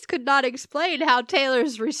police could not explain how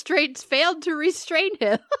Taylor's restraints failed to restrain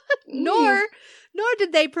him, nor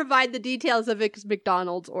did they provide the details of his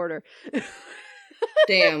McDonald's order.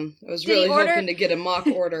 Damn, I was really hoping to get a mock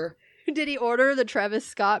order. Did he order the Travis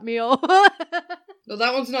Scott meal? No,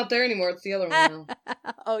 that one's not there anymore. It's the other one now.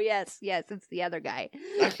 Oh, yes, it's the other guy.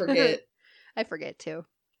 I forget. I forget, too.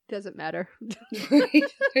 Doesn't matter. Right?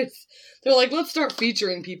 They're like, let's start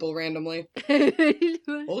featuring people randomly.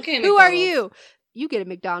 Okay, Who are you? You get a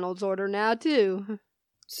McDonald's order now, too.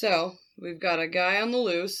 So, we've got a guy on the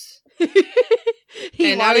loose.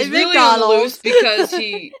 He and now he's really on the loose because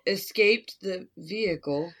he escaped the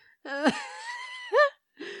vehicle.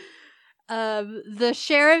 The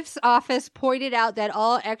sheriff's office pointed out that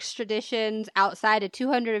all extraditions outside a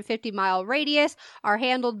 250-mile radius are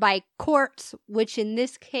handled by courts, which in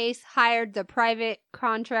this case hired the private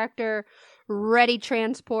contractor Ready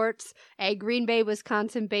Transports, a Green Bay,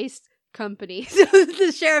 Wisconsin-based company. So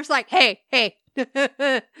the sheriff's like, hey,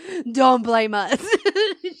 don't blame us.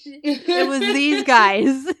 It was these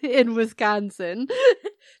guys in Wisconsin.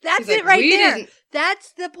 That's it right there.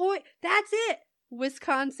 That's the point. That's it.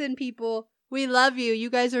 Wisconsin people, we love you. You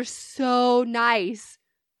guys are so nice.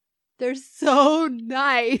 They're so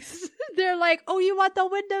nice. They're like, oh, you want the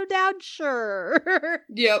window down? Sure.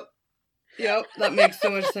 Yep, that makes so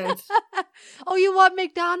much sense. Oh, you want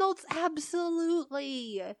McDonald's?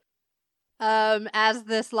 Absolutely. As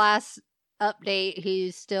this last update,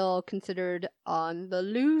 he's still considered on the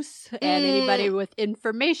loose, and anybody with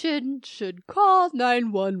information should call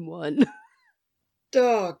 911.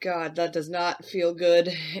 Oh, God, that does not feel good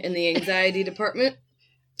in the anxiety department.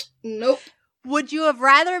 Nope. Would you have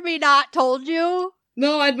rather me not told you?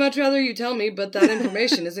 No, I'd much rather you tell me, but that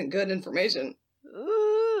information isn't good information.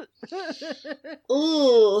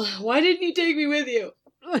 Ooh, why didn't you take me with you?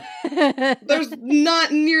 There's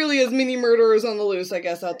not nearly as many murderers on the loose, I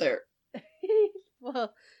guess, out there.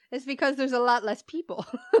 Well, it's because there's a lot less people.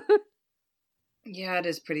 Yeah, it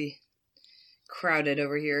is pretty crowded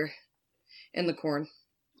over here. In the corn.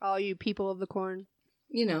 All you people of the corn.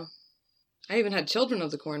 You know. I even had children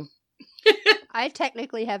of the corn. I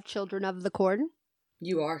technically have children of the corn.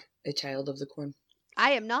 You are a child of the corn.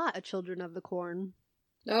 I am not a children of the corn.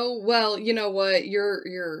 Oh, well, you know what?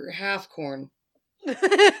 You're half corn. You're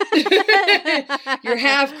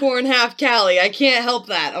half corn, half Cali. I can't help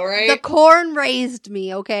that, alright? The corn raised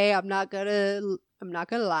me, okay? I'm not gonna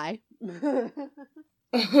lie.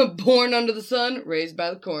 Born under the sun, raised by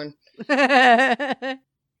the corn.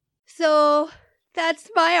 So, that's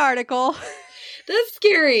my article. That's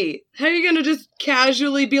scary. How are you gonna just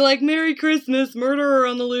casually be like, Merry Christmas, murderer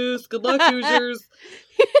on the loose, good luck, Hoosiers?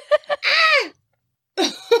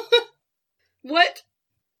 What?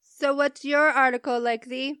 So what's your article,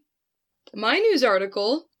 Lexi? My news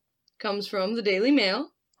article comes from the Daily Mail,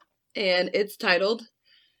 and it's titled,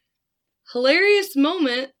 Hilarious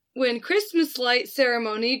Moment When Christmas Light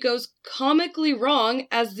Ceremony Goes Comically Wrong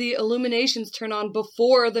as the Illuminations Turn On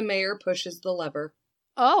Before the Mayor Pushes the Lever.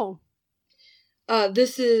 Oh.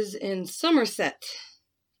 This is in Somerset.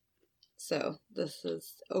 So, this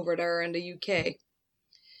is over there in the UK.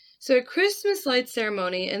 So, a Christmas light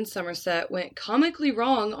ceremony in Somerset went comically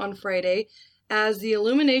wrong on Friday as the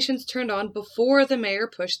illuminations turned on before the mayor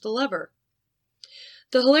pushed the lever.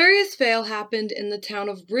 The hilarious fail happened in the town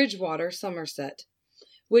of Bridgewater, Somerset,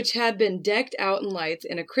 which had been decked out in lights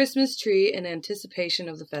and a Christmas tree in anticipation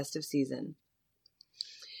of the festive season.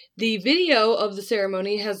 The video of the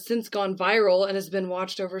ceremony has since gone viral and has been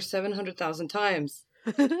watched over 700,000 times.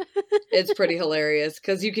 It's pretty hilarious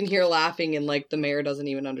because you can hear laughing and like the mayor doesn't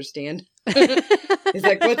even understand. He's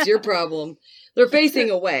like, what's your problem? They're facing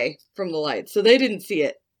away from the lights, so they didn't see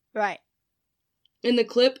it. Right. In the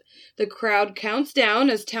clip, the crowd counts down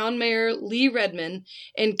as Town Mayor Lee Redmond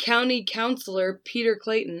and County Councilor Peter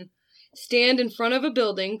Clayton stand in front of a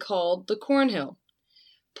building called the Cornhill,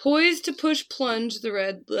 poised to plunge the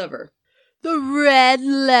red lever. The red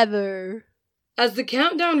lever. As the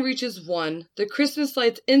countdown reaches 1, the Christmas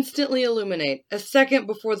lights instantly illuminate, a second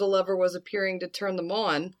before the lever was appearing to turn them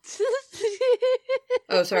on.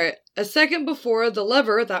 Oh, sorry. A second before the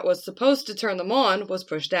lever that was supposed to turn them on was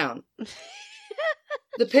pushed down.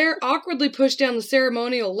 The pair awkwardly push down the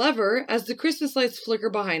ceremonial lever as the Christmas lights flicker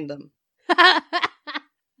behind them.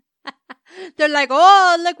 They're like,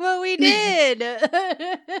 oh, look what we did.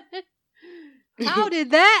 How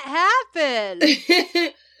did that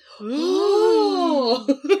happen? Oh!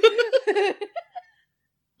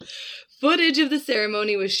 Footage of the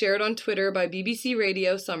ceremony was shared on Twitter by BBC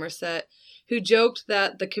Radio Somerset, who joked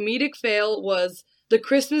that the comedic fail was the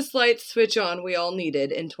Christmas lights switch on we all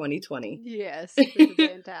needed in 2020. Yes, this is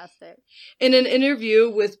fantastic. In an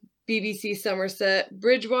interview with BBC Somerset,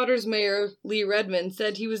 Bridgewater's Mayor Lee Redmond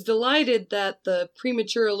said he was delighted that the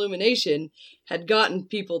premature illumination had gotten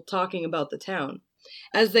people talking about the town.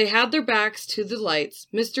 As they had their backs to the lights,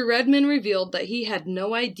 Mr. Redmond revealed that he had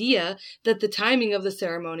no idea that the timing of the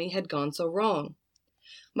ceremony had gone so wrong.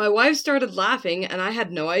 My wife started laughing, and I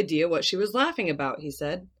had no idea what she was laughing about, he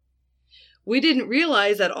said. We didn't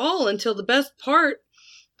realize at all until the best part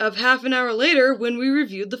of half an hour later when we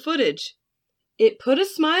reviewed the footage. It put a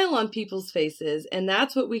smile on people's faces, and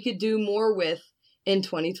that's what we could do more with in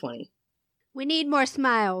 2020. We need more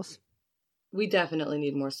smiles. We definitely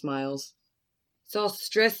need more smiles. It's all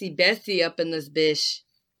stressy-bessy up in this bish.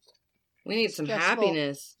 We need some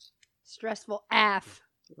happiness. Stressful AF.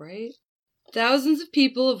 Right? Thousands of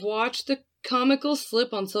people have watched the comical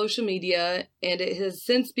slip on social media, and it has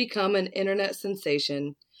since become an internet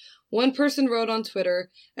sensation. One person wrote on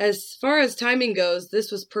Twitter, as far as timing goes,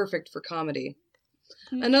 this was perfect for comedy.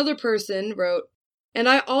 Another person wrote, and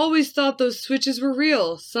I always thought those switches were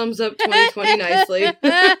real. Sums up 2020 nicely.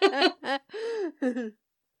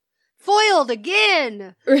 Foiled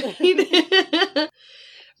again! Right?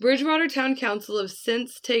 Bridgewater Town Council have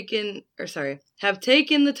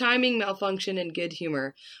taken the timing malfunction in good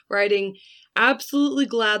humor, writing, absolutely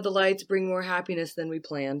glad the lights bring more happiness than we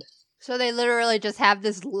planned. So they literally just have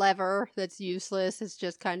this lever that's useless. It's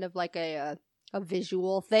just kind of like a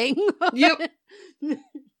visual thing. Yep.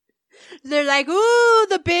 They're like, ooh,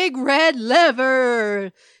 the big red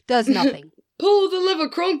lever does nothing. Pull the lever,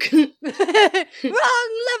 Kronk. Wrong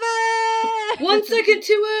lever! 1 second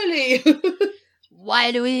too early.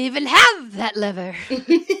 Why do we even have that lever?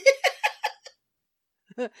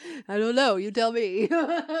 I don't know. You tell me.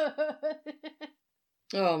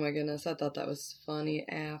 Oh my goodness, I thought that was funny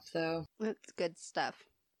AF, though. That's good stuff.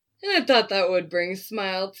 And I thought that would bring a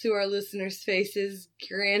smile to our listeners' faces,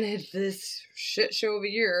 granted this shit show of a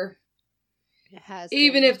year. It has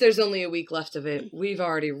Even if there's only a week left of it, we've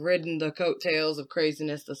already ridden the coattails of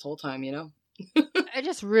craziness this whole time, you know? I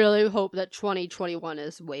just really hope that 2021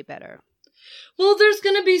 is way better. Well, there's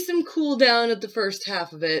gonna be some cool down at the first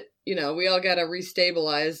half of it. You know, we all gotta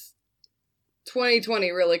restabilize.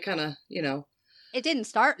 2020 really kinda, you know. It didn't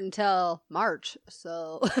start until March,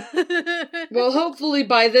 so... Well, hopefully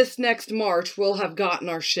by this next March, we'll have gotten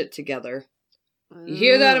our shit together. You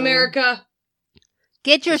hear that, America?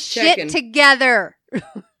 Get your shit together!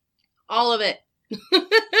 All of it.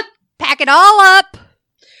 Pack it all up!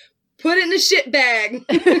 Put it in a shit bag.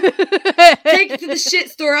 Take it to the shit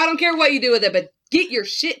store. I don't care what you do with it, but get your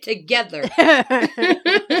shit together.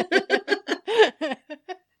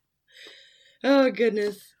 Oh,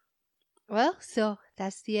 goodness. Well, so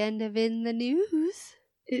that's the end of In the News.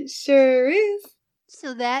 It sure is.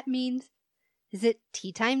 So that means, is it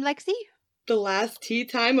tea time, Lexi? The last tea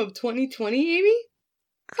time of 2020, Amy?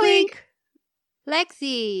 Clink!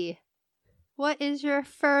 Lexi, what is your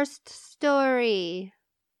first story?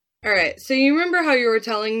 Alright, so you remember how you were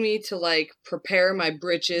telling me to, like, prepare my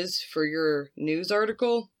britches for your news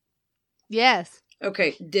article? Yes.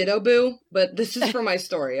 Okay, ditto boo, but this is for my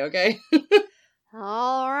story, okay?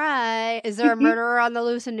 All right. Is there a murderer on the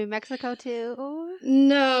loose in New Mexico, too?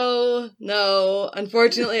 No.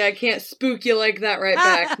 Unfortunately, I can't spook you like that right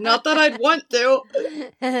back. Not that I'd want to.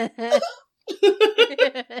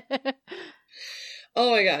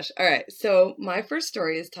 Oh my gosh. Alright, so my first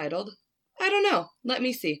story is titled, I don't know. Let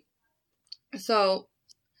me see. So,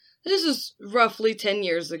 This is roughly 10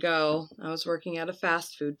 years ago. I was working at a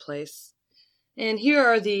fast food place. And here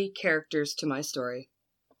are the characters to my story.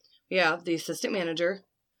 We have the assistant manager,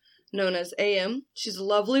 known as AM. She's a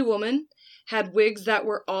lovely woman, had wigs that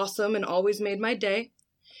were awesome and always made my day.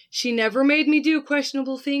 She never made me do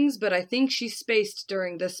questionable things, but I think she spaced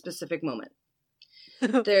during this specific moment.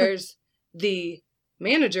 There's the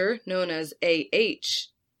manager, known as AH.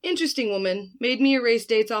 Interesting woman, made me erase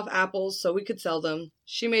dates off apples so we could sell them.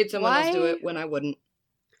 She made someone else do it when I wouldn't.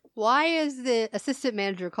 Why is the assistant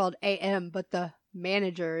manager called AM, but the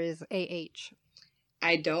manager is AH?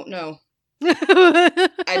 I don't know.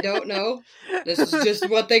 I don't know. This is just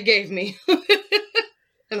what they gave me.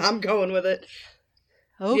 And I'm going with it.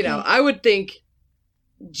 Okay. You know, I would think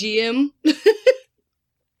GM.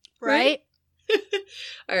 Right?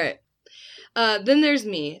 All right. Then there's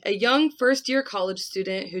me, a young first-year college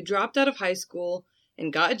student who dropped out of high school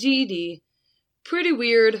and got a GED. Pretty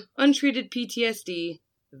weird, untreated PTSD,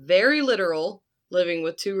 very literal, living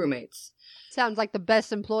with 2 roommates. Sounds like the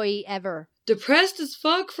best employee ever. Depressed as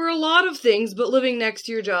fuck for a lot of things, but living next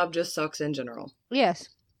to your job just sucks in general. Yes.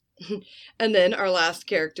 And then our last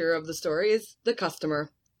character of the story is the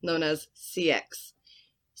customer, known as CX.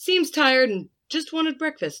 Seems tired and just wanted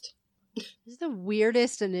breakfast. This is the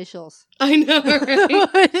weirdest initials. I know,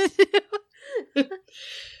 right?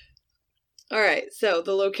 Alright, so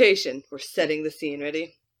the location. We're setting the scene,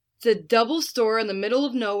 ready? It's a double store in the middle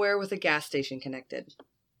of nowhere with a gas station connected.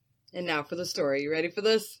 And now for the story. You ready for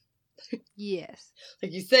this? Yes.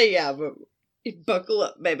 Like you say, yeah, but buckle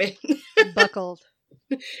up, baby. Buckled.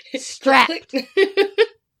 Strapped.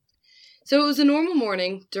 So it was a normal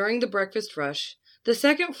morning during the breakfast rush. The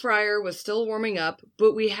second fryer was still warming up,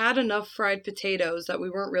 but we had enough fried potatoes that we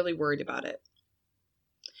weren't really worried about it.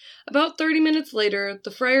 About 30 minutes later,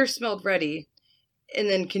 the fryer smelled ready, and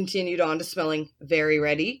then continued on to smelling very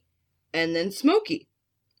ready, and then smoky.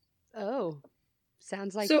 Oh.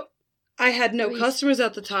 Sounds like... So I had no customers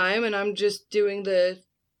at the time, and I'm just doing the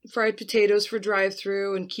fried potatoes for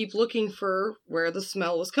drive-thru and keep looking for where the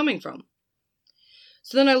smell was coming from.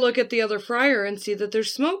 So then I look at the other fryer and see that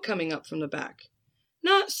there's smoke coming up from the back.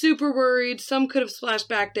 Not super worried. Some could have splashed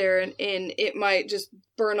back there and it might just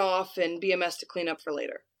burn off and be a mess to clean up for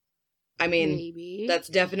later. I mean, maybe. That's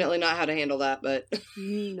definitely not how to handle that, but...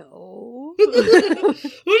 No. Who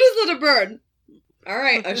just let it burn?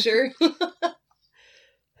 Alright, Usher.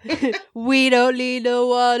 We don't need no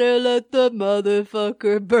water, let the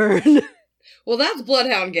motherfucker burn. Well, that's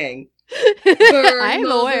Bloodhound Gang. Burn,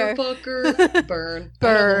 I'm aware. Motherfucker, burn.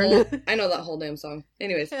 Burn. I know that whole damn song.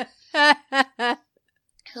 Anyways.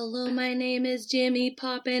 Hello, my name is Jimmy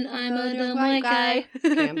Poppin'. I'm a dumb white guy.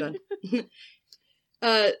 Okay, I'm done.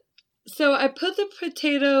 So I put the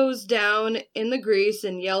potatoes down in the grease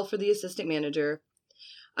and yell for the assistant manager.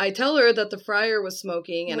 I tell her that the fryer was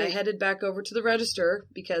smoking, and I headed back over to the register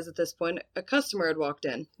because at this point a customer had walked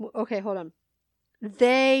in. Okay, hold on.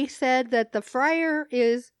 They said that the fryer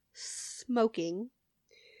is smoking.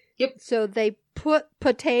 Yep. So they put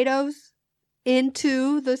potatoes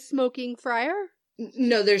into the smoking fryer?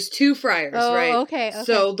 No, there's 2 fryers, right? Okay.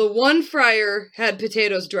 So the one fryer had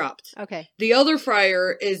potatoes dropped. Okay. The other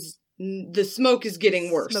fryer is... the smoke is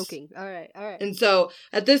getting worse. Smoking. All right. And so,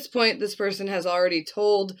 at this point, this person has already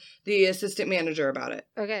told the assistant manager about it.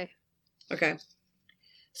 Okay.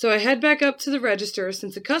 So I head back up to the register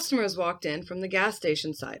since a customer has walked in from the gas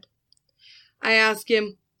station side. I ask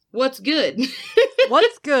him, what's good?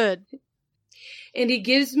 What's good? And he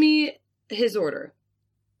gives me his order.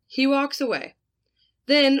 He walks away.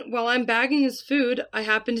 Then, while I'm bagging his food, I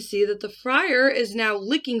happen to see that the fryer is now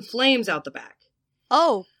licking flames out the back.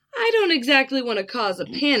 Oh. I don't exactly want to cause a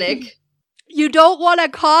panic. You don't want to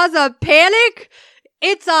cause a panic?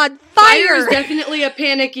 It's on fire! Fire is definitely a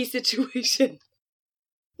panicky situation.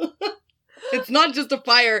 It's not just a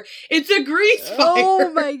fire, it's a grease fire.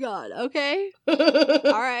 Oh my god, okay.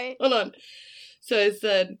 Alright. Hold on. So I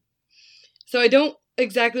said, so I don't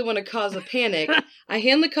exactly want to cause a panic. I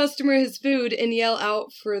hand the customer his food and yell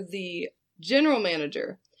out for the general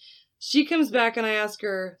manager. She comes back and I ask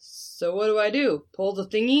her, so what do I do? Pull the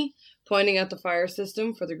thingy? Pointing at the fire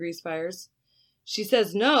system for the grease fires. She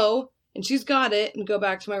says no, and she's got it, and go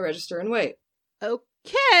back to my register and wait.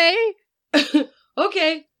 Okay.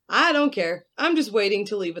 Okay, I don't care. I'm just waiting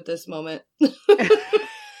to leave at this moment. Just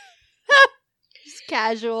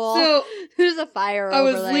casual. So there's a fire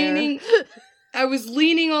over there. I was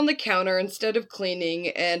leaning on the counter instead of cleaning,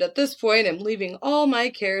 and at this point I'm leaving all my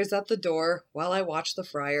cares at the door while I watch the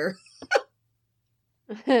fryer.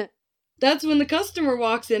 That's when the customer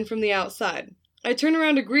walks in from the outside. I turn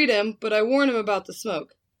around to greet him, but I warn him about the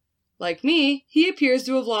smoke. Like me, he appears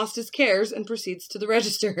to have lost his cares and proceeds to the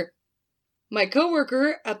register. My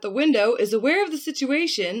coworker at the window is aware of the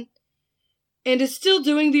situation and is still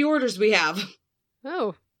doing the orders we have.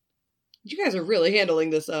 Oh. You guys are really handling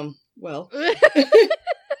this, well.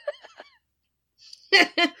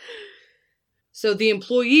 So the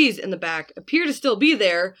employees in the back appear to still be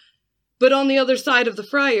there, but on the other side of the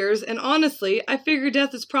fryers, and honestly, I figure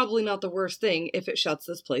death is probably not the worst thing if it shuts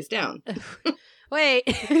this place down.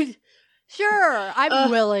 Wait. Sure, I'm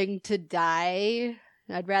willing to die.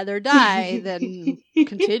 I'd rather die than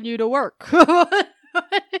continue to work.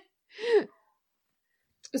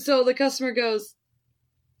 So the customer goes,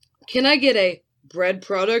 "Can I get a bread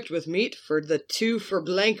product with meat for the 2 for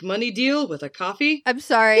blank money deal with a coffee?" I'm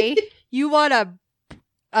sorry. You want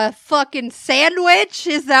a fucking sandwich?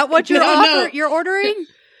 Is that what you're you're ordering?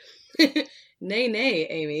 Nay,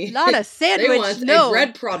 Amy. Not a sandwich. They want a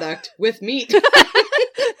bread product with meat.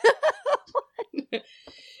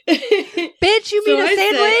 Bitch, you mean a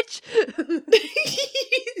sandwich?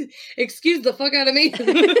 Excuse the fuck out of me.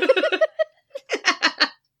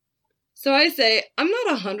 So I say, I'm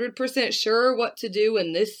not 100% sure what to do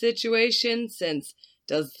in this situation, since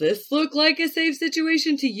does this look like a safe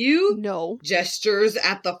situation to you? No. Gestures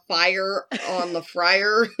at the fire on the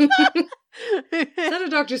fryer. Is that a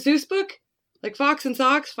Dr. Seuss book? Like Fox and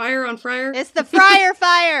Socks, Fire on Fryer? It's the fryer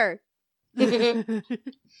fire!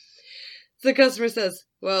 The customer says,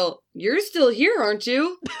 "Well, you're still here, aren't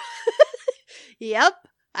you?" Yep.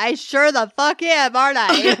 I sure the fuck am, aren't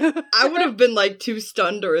I? I would have been like too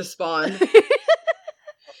stunned to respond.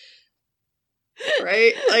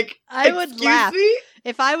 Right? Like, I would laugh. Me?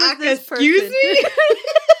 If I was this person. Excuse me?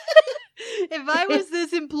 If I was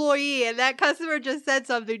this employee and that customer just said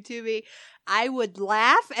something to me, I would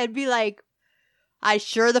laugh and be like, I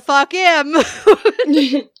sure the fuck am.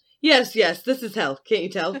 Yes, this is hell. Can't you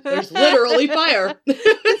tell? There's literally fire.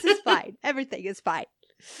 This is fine. Everything is fine.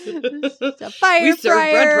 It's a fire we serve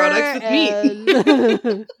bread products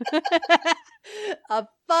with meat. A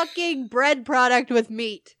fucking bread product with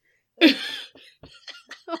meat.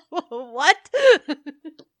 What?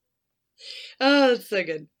 Oh, that's so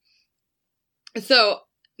good. So,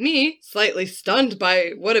 me, slightly stunned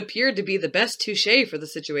by what appeared to be the best touche for the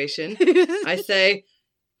situation, I say,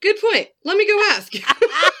 "Good point. Let me go ask."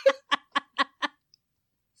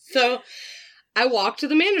 So, I walk to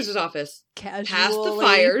the manager's office. Casually. Past the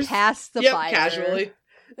fires. Past the fire. Casually.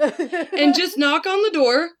 And just knock on the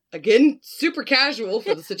door. Again, super casual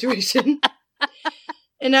for the situation.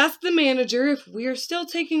 And ask the manager if we are still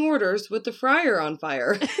taking orders with the fryer on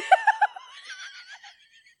fire.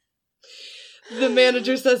 The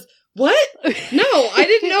manager says, "What? No, I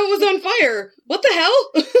didn't know it was on fire. What the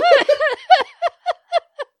hell?"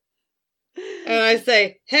 And I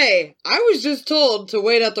say, "Hey, I was just told to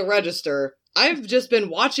wait at the register. I've just been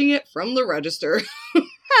watching it from the register."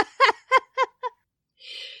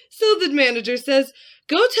 So the manager says,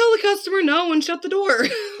 "Go tell the customer no and shut the door."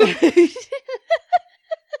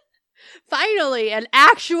 Finally, an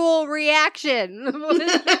actual reaction.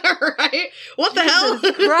 Right? What the hell?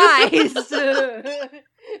 Christ.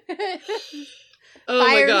 Oh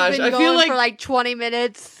my gosh. Been I going feel like for like 20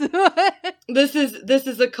 minutes. This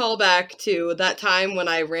is a callback to that time when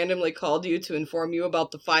I randomly called you to inform you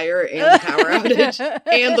about the fire and the power outage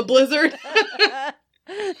and the blizzard.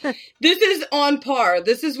 This is on par.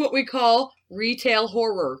 This is what we call retail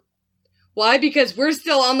horror. Why? Because we're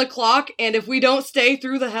still on the clock, and if we don't stay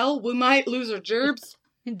through the hell, we might lose our gerbs.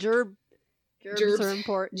 Gerbs are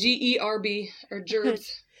important. Gerb, or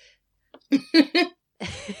gerbs.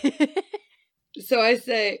 So I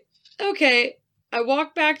say, okay. I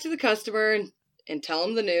walk back to the customer and tell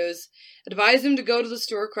him the news. Advise him to go to the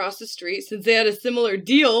store across the street since they had a similar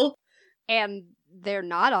deal. And they're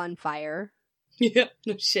not on fire. Yeah,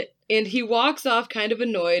 no shit. And he walks off kind of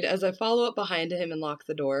annoyed as I follow up behind him and lock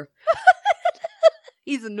the door.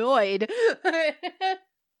 He's annoyed.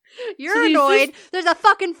 You're annoyed. There's a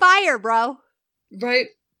fucking fire, bro. Right?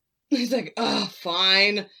 He's like, "Oh,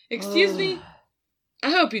 fine. Excuse me? I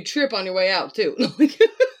hope you trip on your way out, too."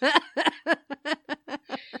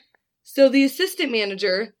 So the assistant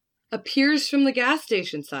manager appears from the gas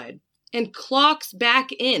station side and clocks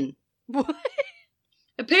back in. What?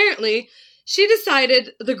 Apparently, she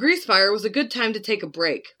decided the grease fire was a good time to take a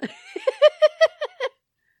break.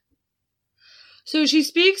 So she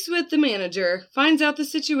speaks with the manager, finds out the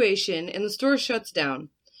situation, and the store shuts down.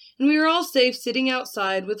 And we are all safe sitting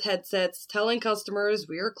outside with headsets, telling customers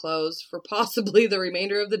we are closed for possibly the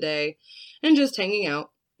remainder of the day, and just hanging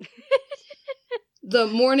out. The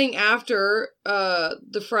morning after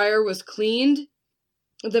the fryer was cleaned,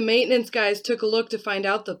 the maintenance guys took a look to find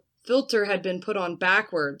out the filter had been put on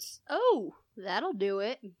backwards. Oh, that'll do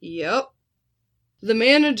it. Yep. The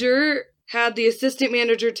manager had the assistant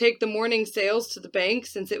manager take the morning sales to the bank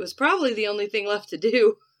since it was probably the only thing left to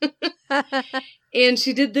do. And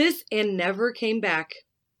she did this and never came back.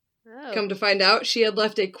 Oh. Come to find out, she had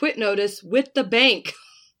left a quit notice with the bank.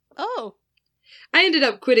 Oh. I ended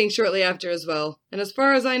up quitting shortly after as well. And as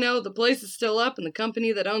far as I know, the place is still up and the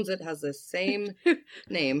company that owns it has the same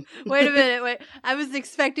name. Wait a minute, wait. I was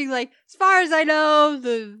expecting, like, as far as I know,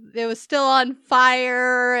 it was still on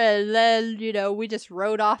fire, and then, we just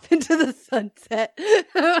rode off into the sunset.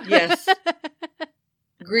 Yes.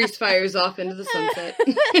 Grease fires off into the sunset.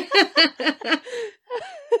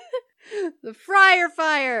 The fryer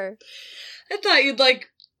fire. I thought you'd like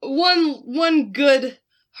one good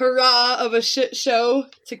hurrah of a shit show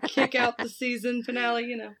to kick out the season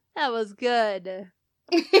finale, That was good.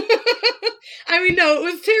 I mean, no, it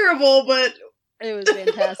was terrible, but it was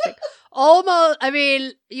fantastic. Almost,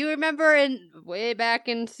 you remember way back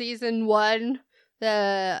in season 1,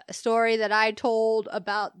 the story that I told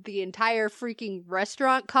about the entire freaking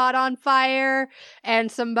restaurant caught on fire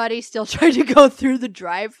and somebody still tried to go through the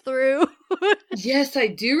drive-thru? Yes, I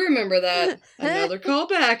do remember that. Another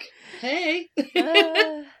callback. Hey.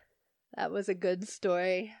 That was a good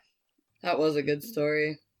story. That was a good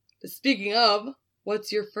story. Speaking of,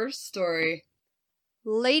 what's your first story?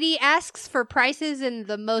 Lady asks for prices in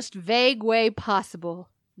the most vague way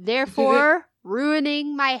possible, therefore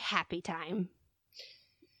ruining my happy time.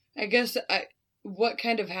 I guess what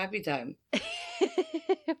kind of happy time?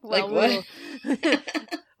 Well, like what?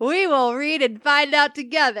 We will read and find out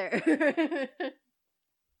together. That's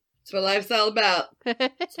what life's all about.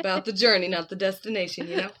 It's about the journey, not the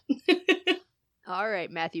destination, All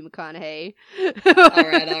right, Matthew McConaughey. All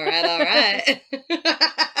right.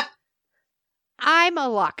 I'm a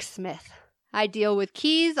locksmith. I deal with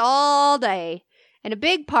keys all day, and a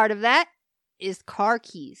big part of that is car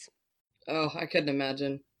keys. Oh, I couldn't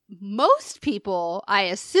imagine. Most people, I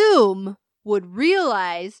assume, would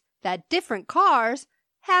realize that different cars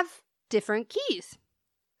have different keys.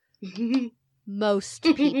 Most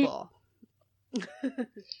people.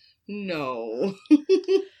 No.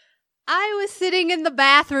 I was sitting in the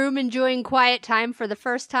bathroom enjoying quiet time for the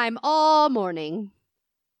first time all morning.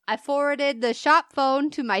 I forwarded the shop phone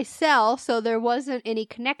to my cell so there wasn't any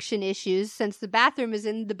connection issues since the bathroom is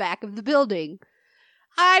in the back of the building.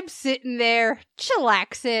 I'm sitting there,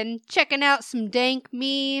 chillaxing, checking out some dank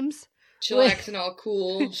memes. Chillaxing all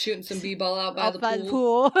cool, shooting some b-ball out by the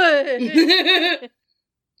pool.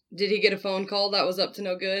 Did he get a phone call that was up to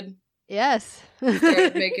no good? Yes.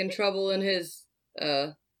 Started making trouble in his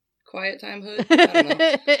quiet time hood? I don't know.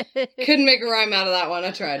 Couldn't make a rhyme out of that one.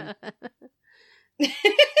 I tried.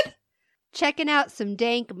 Checking out some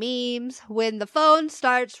dank memes when the phone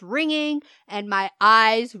starts ringing and my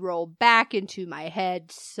eyes roll back into my head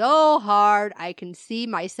so hard I can see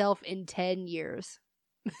myself in 10 years.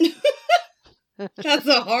 That's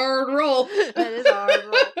a hard roll. That is a hard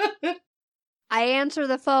roll. I answer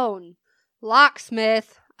the phone.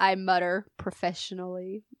 Locksmith, I mutter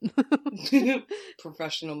professionally.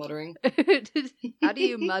 Professional muttering. How do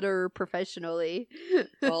you mutter professionally?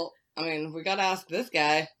 Well, we gotta ask this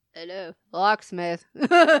guy. Hello, locksmith.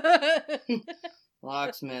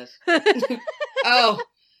 Locksmith. Oh,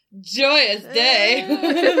 joyous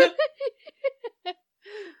day.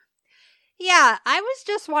 Yeah, I was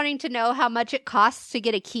just wanting to know how much it costs to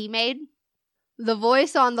get a key made. The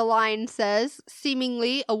voice on the line says,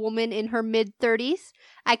 seemingly a woman in her mid-30s.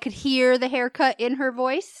 I could hear the haircut in her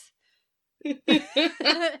voice.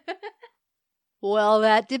 Well,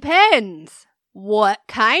 that depends. What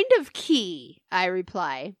kind of key? I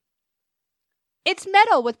reply. It's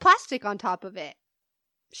metal with plastic on top of it,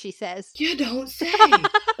 she says. You don't say.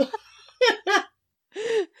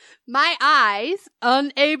 My eyes,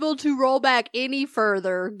 unable to roll back any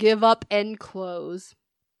further, give up and close.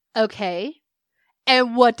 Okay.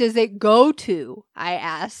 And what does it go to? I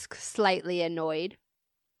ask, slightly annoyed.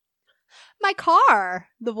 My car,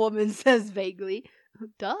 the woman says vaguely.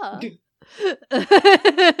 Duh.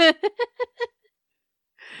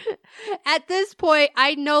 At this point,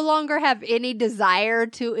 I no longer have any desire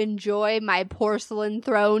to enjoy my porcelain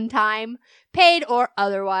throne time, paid or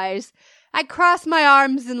otherwise. I cross my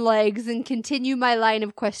arms and legs and continue my line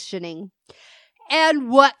of questioning. And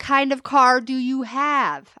what kind of car do you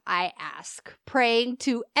have? I ask, praying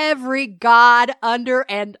to every god under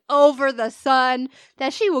and over the sun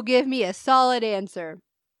that she will give me a solid answer.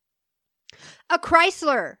 A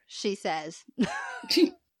Chrysler, she says.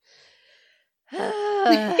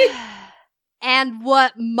 And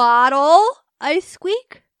what model? I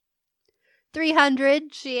squeak.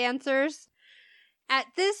 300, she answers. At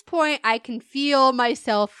this point, I can feel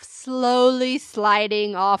myself slowly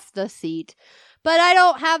sliding off the seat, but I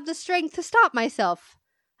don't have the strength to stop myself.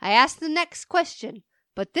 I ask the next question,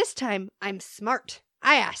 but this time I'm smart.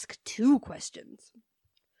 I ask 2 questions.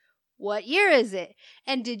 What year is it?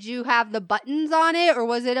 And did you have the buttons on it, or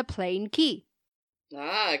was it a plain key?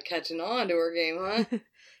 Ah, catching on to her game, huh?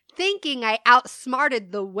 Thinking I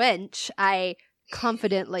outsmarted the wench, I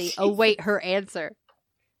confidently await her answer.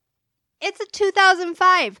 It's a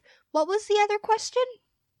 2005. What was the other question?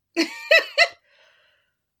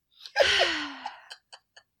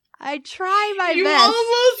 I try my you best.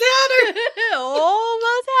 Almost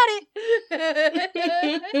Almost had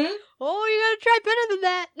it. Oh, you gotta try better than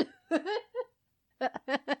that.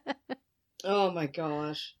 Oh my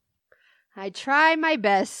gosh. I try my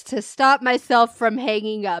best to stop myself from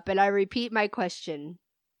hanging up, and I repeat my question.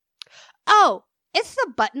 Oh, it's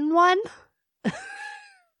the button one,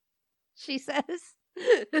 she says.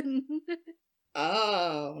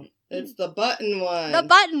 Oh, it's the button one. The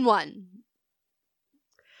button one.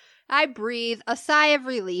 I breathe a sigh of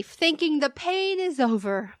relief, thinking the pain is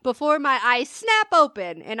over, before my eyes snap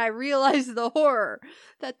open and I realize the horror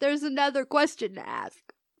that there's another question to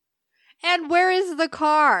ask. And where is the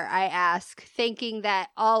car? I ask, thinking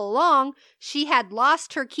that all along she had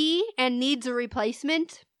lost her key and needs a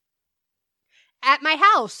replacement. At my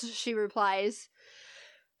house, she replies,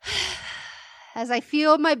 as I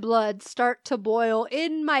feel my blood start to boil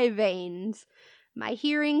in my veins. My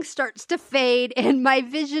hearing starts to fade and my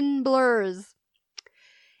vision blurs.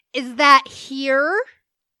 Is that here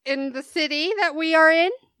in the city that we are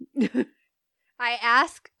in? I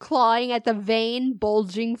ask, clawing at the vein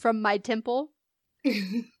bulging from my temple.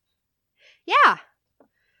 Yeah.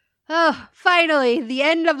 Oh, finally, the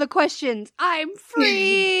end of the questions. I'm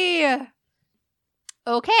free.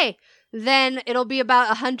 Okay, then it'll be about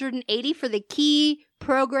 180 for the key,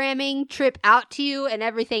 programming, trip out to you, and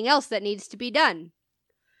everything else that needs to be done.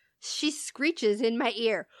 She screeches in my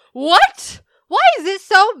ear. What? Why is it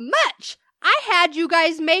so much? I had you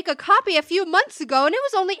guys make a copy a few months ago and it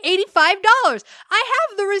was only $85. I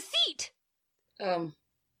have the receipt.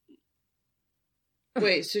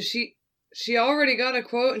 Wait, so she already got a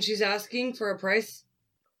quote and she's asking for a price?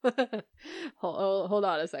 Hold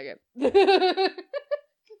on a second.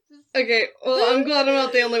 Okay, well, I'm glad I'm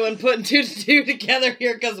not the only one putting 2 to 2 together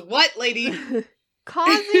here, because what, lady?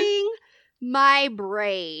 Causing my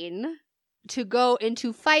brain to go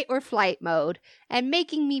into fight or flight mode, and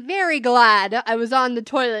making me very glad I was on the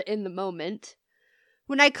toilet in the moment.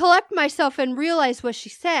 When I collect myself and realize what she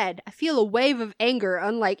said, I feel a wave of anger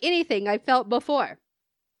unlike anything I felt before.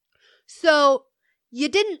 So, you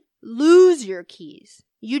didn't lose your keys.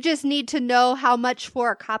 You just need to know how much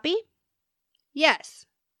for a copy? Yes.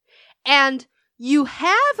 And you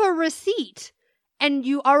have a receipt, and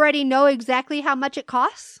you already know exactly how much it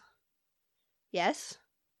costs? Yes.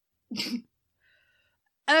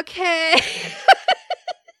 Okay.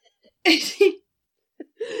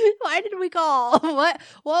 Why did we call? What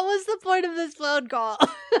was the point of this phone call?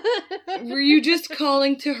 Were you just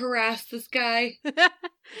calling to harass this guy?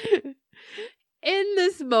 In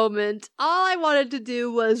this moment, all I wanted to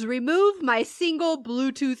do was remove my single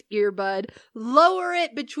Bluetooth earbud, lower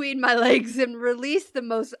it between my legs, and release the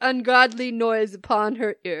most ungodly noise upon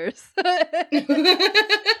her ears.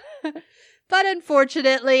 But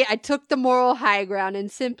unfortunately, I took the moral high ground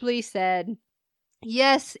and simply said,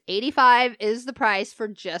 yes, $85 is the price for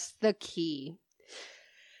just the key.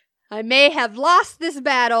 I may have lost this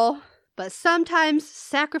battle, but sometimes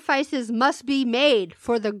sacrifices must be made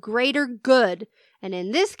for the greater good, and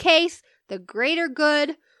in this case, the greater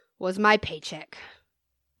good was my paycheck.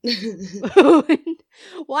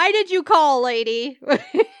 Why did you call, lady?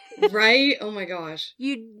 Right? Oh my gosh.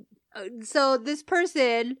 So this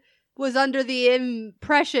person was under the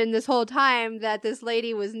impression this whole time that this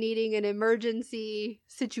lady was needing an emergency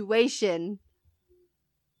situation,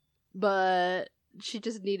 but she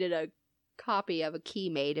just needed a copy of a key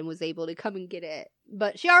made and was able to come and get it.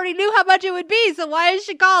 But she already knew how much it would be, so why is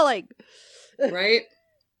she calling? Right?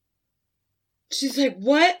 She's like,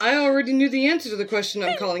 what? I already knew the answer to the question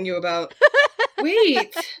I'm calling you about.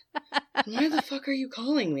 Wait. Why the fuck are you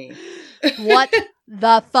calling me? What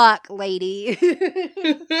the fuck, lady?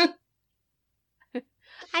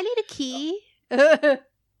 I need a key.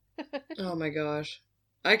 Oh my gosh.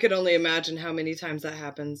 I could only imagine how many times that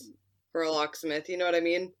happens for a locksmith, you know what I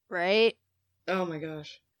mean? Right? Oh my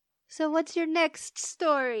gosh. So what's your next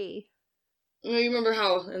story? You remember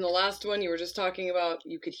how in the last one you were just talking about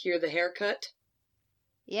you could hear the haircut?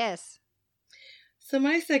 Yes. So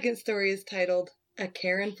my second story is titled, A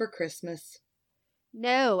Karen for Christmas.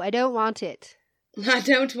 No, I don't want it. I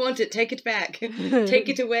don't want it. Take it back. Take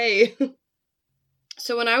it away.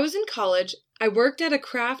 So when I was in college, I worked at a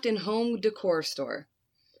craft and home decor store.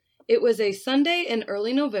 It was a Sunday in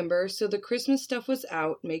early November, so the Christmas stuff was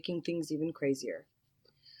out, making things even crazier.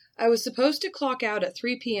 I was supposed to clock out at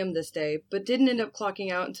 3 p.m. this day, but didn't end up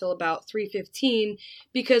clocking out until about 3:15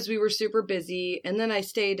 because we were super busy, and then I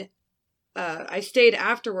stayed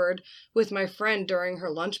afterward with my friend during her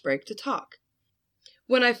lunch break to talk.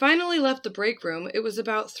 When I finally left the break room, it was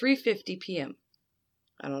about 3:50 p.m.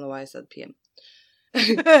 I don't know why I said p.m.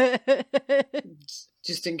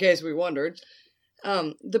 Just in case we wondered.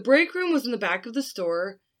 The break room was in the back of the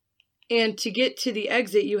store, and to get to the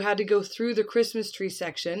exit, you had to go through the Christmas tree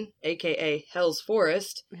section, aka Hell's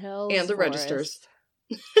Forest, and the registers.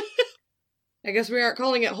 I guess we aren't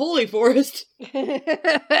calling it Holy Forest.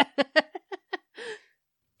 I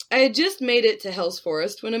had just made it to Hell's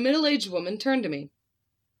Forest when a middle-aged woman turned to me.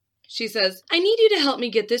 She says, "I need you to help me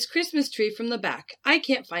get this Christmas tree from the back. I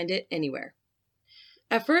can't find it anywhere."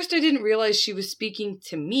 At first, I didn't realize she was speaking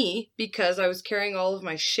to me because I was carrying all of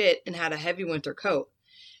my shit and had a heavy winter coat.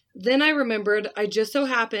 Then I remembered I just so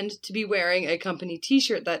happened to be wearing a company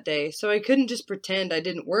t-shirt that day, so I couldn't just pretend I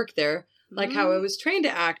didn't work there, like how I was trained to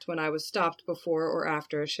act when I was stopped before or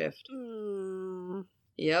after a shift.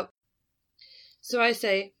 Yep. So I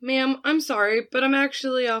say, "Ma'am, I'm sorry, but I'm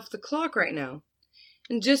actually off the clock right now."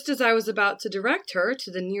 And just as I was about to direct her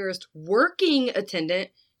to the nearest working attendant,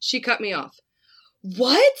 she cut me off.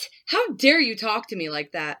 "What? How dare you talk to me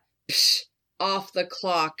like that? Psh, off the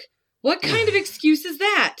clock. What kind of excuse is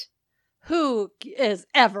that?" Who is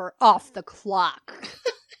ever off the clock?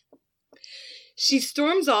 She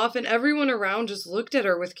storms off and everyone around just looked at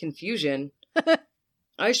her with confusion.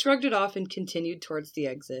 I shrugged it off and continued towards the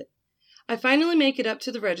exit. I finally make it up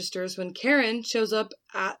to the registers when Karen shows up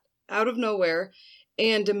out of nowhere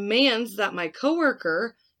and demands that my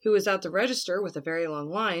coworker, who is at the register with a very long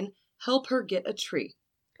line, help her get a tree.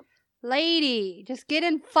 Lady, just get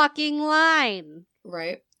in fucking line.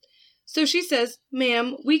 Right. So she says,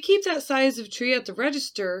 "Ma'am, we keep that size of tree at the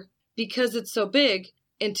register because it's so big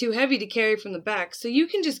and too heavy to carry from the back, so you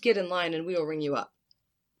can just get in line and we'll ring you up."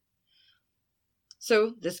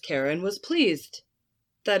 So this Karen was pleased.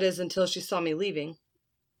 That is, until she saw me leaving.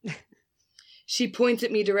 She points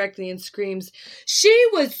at me directly and screams, "She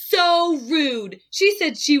was so rude. She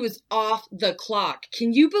said she was off the clock.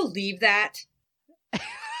 Can you believe that?"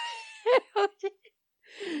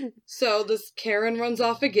 So this Karen runs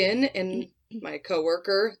off again, and my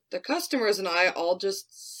coworker, the customers, and I all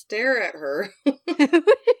just stare at her.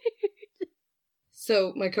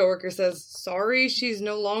 So my coworker says, "Sorry, she's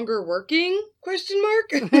no longer working?" ?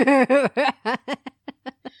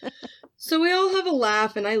 So we all have a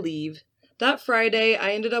laugh and I leave. That Friday,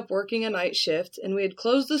 I ended up working a night shift, and we had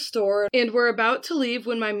closed the store and were about to leave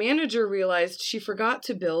when my manager realized she forgot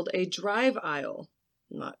to build a drive aisle.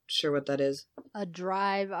 I'm not sure what that is. A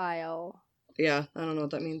drive aisle. Yeah, I don't know what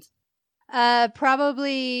that means.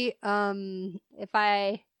 Probably,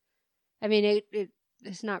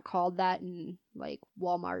 it's not called that in, like,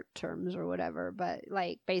 Walmart terms or whatever, but,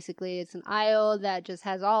 like, basically it's an aisle that just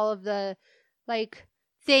has all of the, like,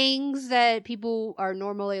 things that people are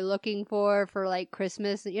normally looking for, like,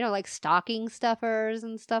 Christmas, you know, like stocking stuffers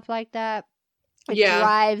and stuff like that. It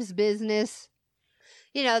drives business.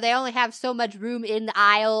 You know, they only have so much room in the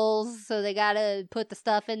aisles, so they gotta put the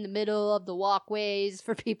stuff in the middle of the walkways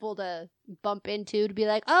for people to bump into to be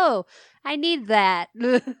like, "Oh, I need that."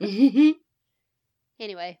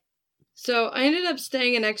 Anyway. So I ended up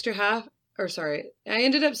staying an extra hour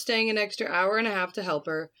and a half to help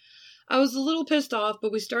her. I was a little pissed off,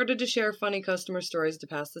 but we started to share funny customer stories to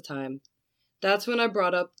pass the time. That's when I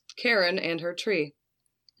brought up Karen and her tree.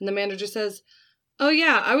 And the manager says, "Oh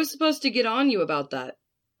yeah, I was supposed to get on you about that."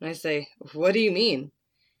 And I say, "What do you mean?"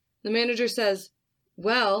 The manager says,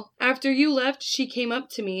 "Well, after you left, she came up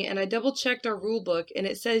to me and I double-checked our rule book and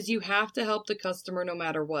it says you have to help the customer no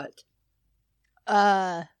matter what."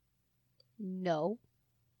 No.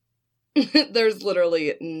 There's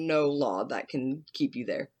literally no law that can keep you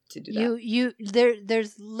there to do that.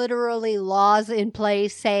 There's literally laws in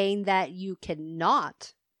place saying that you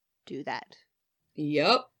cannot do that.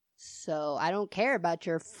 Yep. So I don't care about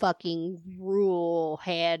your fucking rule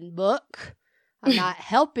handbook. I'm not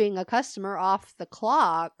helping a customer off the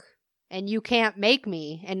clock, and you can't make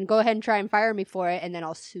me, and go ahead and try and fire me for it, and then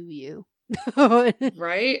I'll sue you.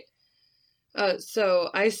 Right? So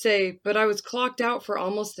I say, "But I was clocked out for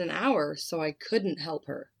almost an hour, so I couldn't help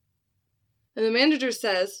her." And the manager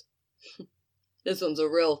says, "This one's a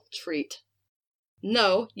real treat."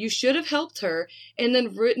 no, you should have helped her and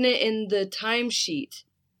then written it in the timesheet.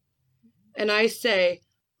 And I say,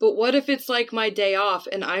 but what if it's like my day off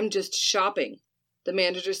and I'm just shopping? The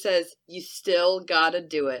manager says, you still gotta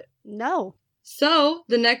do it. No. So,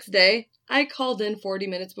 the next day, I called in 40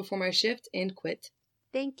 minutes before my shift and quit.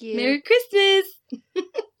 Thank you. Merry Christmas!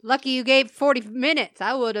 Lucky you gave 40 minutes.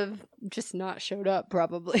 I would have just not showed up,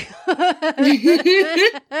 probably.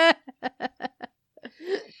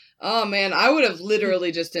 Oh, man, I would have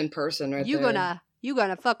literally just in person right there. You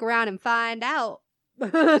gonna fuck around and find out.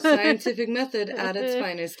 Scientific method at its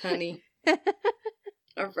finest, honey.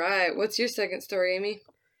 All right, what's your second story, Amy?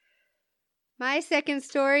 My second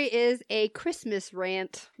story is a Christmas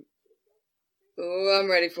rant. Oh, I'm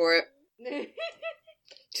ready for it.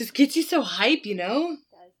 Just gets you so hype, you know?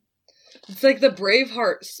 It's like the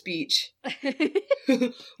Braveheart speech.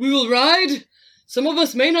 We will ride. Some of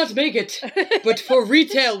us may not make it, but for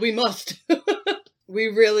retail we must. We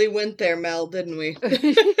really went there, Mel, didn't we?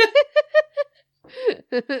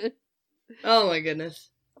 Oh my goodness.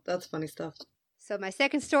 That's funny stuff. So my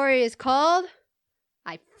second story is called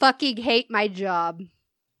I Fucking Hate My Job.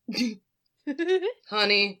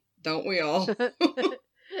 Honey, don't we all?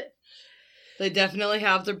 They definitely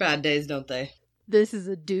have their bad days, don't they? This is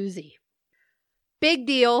a doozy. Big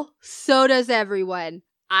deal. So does everyone.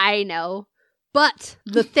 I know. But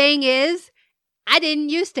the thing is, I didn't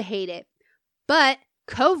used to hate it. But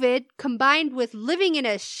COVID, combined with living in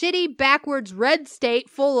a shitty, backwards red state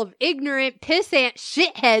full of ignorant, pissant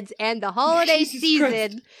shitheads and the holiday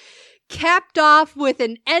season, capped off with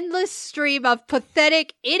an endless stream of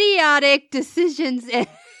pathetic, idiotic decisions and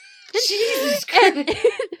Jesus Christ.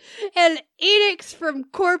 and edicts from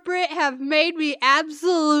corporate have made me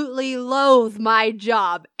absolutely loathe my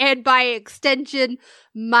job and, by extension,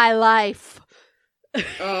 my life.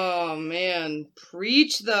 Oh, man.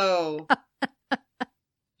 Preach, though.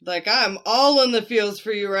 Like, I'm all in the feels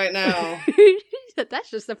for you right now. That's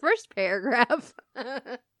just the first paragraph.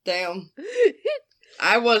 Damn.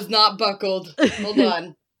 I was not buckled. Hold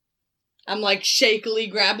on. I'm like shakily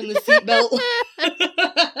grabbing the seatbelt.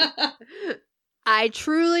 I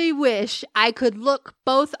truly wish I could look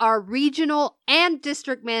both our regional and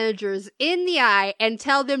district managers in the eye and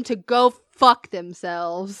tell them to go fuck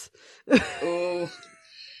themselves. Oh,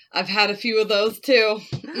 I've had a few of those too.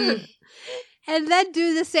 And then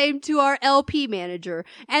do the same to our LP manager,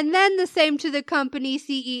 and then the same to the company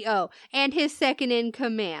CEO and his second in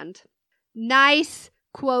command. Nice,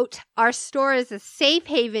 quote, our store is a safe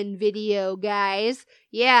haven video, guys.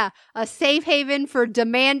 Yeah, a safe haven for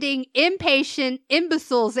demanding, impatient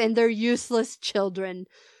imbeciles and their useless children.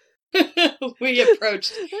 We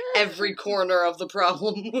approached every corner of the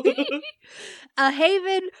problem. A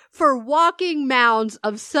haven for walking mounds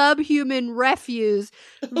of subhuman refuse,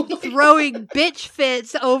 throwing bitch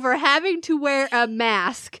fits over having to wear a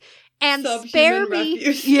mask. And Subhuman spare me.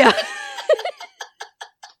 refuse. Yeah.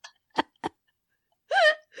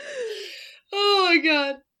 Oh my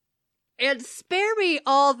god. And spare me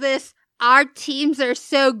all this, our teams are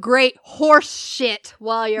so great horse shit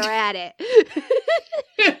while you're at it.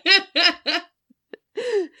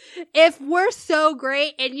 If we're so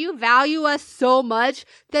great and you value us so much,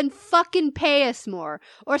 then fucking pay us more.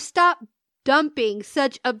 Or stop dumping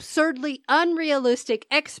such absurdly unrealistic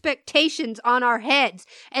expectations on our heads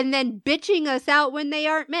and then bitching us out when they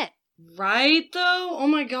aren't met. Right, though? Oh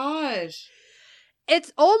my gosh.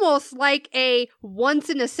 It's almost like a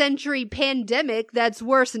once-in-a-century pandemic that's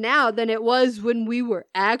worse now than it was when we were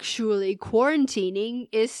actually quarantining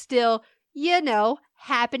is still, you know,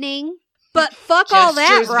 happening. But fuck Gestures all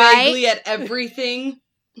that, right? vaguely at everything.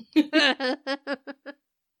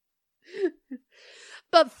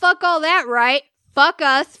 But fuck all that, right? Fuck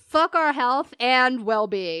us, fuck our health and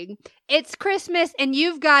well-being. It's Christmas and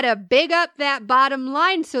you've got to big up that bottom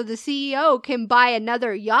line so the CEO can buy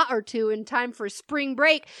another yacht or two in time for spring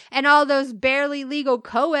break and all those barely legal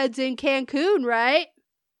co-eds in Cancun, right?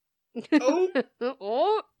 Oh.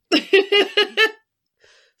 Oh.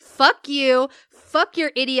 Fuck you. Fuck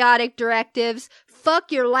your idiotic directives.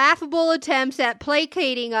 Fuck your laughable attempts at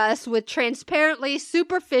placating us with transparently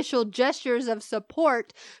superficial gestures of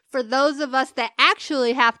support for those of us that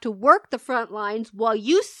actually have to work the front lines while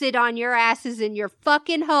you sit on your asses in your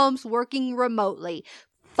fucking homes working remotely.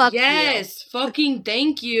 Fuck yes, fucking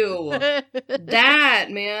thank you.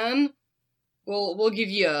 That, man. We'll give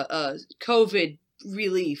you a COVID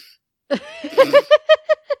relief.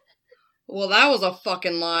 Well, that was a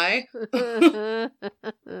fucking lie.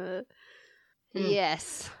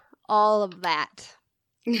 Yes, all of that.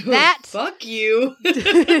 That. Fuck you.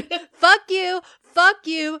 Fuck you. Fuck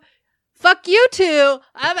you. Fuck you two.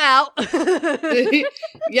 I'm out.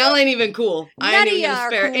 Y'all ain't even cool. I None ain't of even y'all gonna are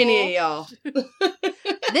spare cool. any of y'all.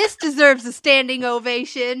 This deserves a standing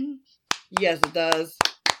ovation. Yes, it does.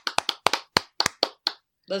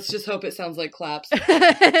 Let's just hope it sounds like claps.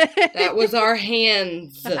 That was our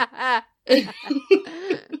hands.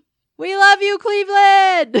 We love you,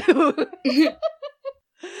 Cleveland.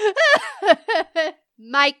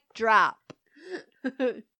 Mic drop.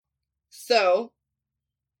 So,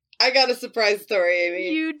 I got a surprise story,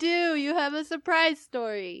 Amy. You do. You have a surprise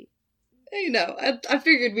story. You know, I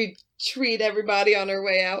figured we'd treat everybody on our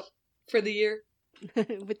way out for the year.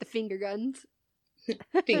 With the finger guns.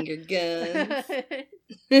 Finger guns.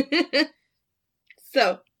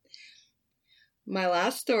 So, my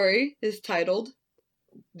last story is titled,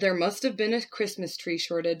 There Must Have Been a Christmas Tree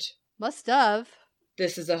Shortage. Must have.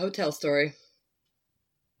 This is a hotel story.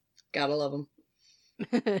 Gotta love them.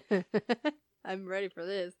 I'm ready for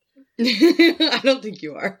this. I don't think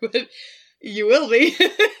you are, but you will be.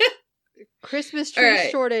 Christmas tree All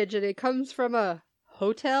right. shortage, and it comes from a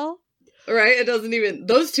hotel? Right? It doesn't even,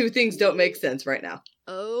 those two things don't make sense right now.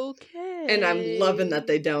 Okay. And I'm loving that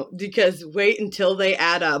they don't, because wait until they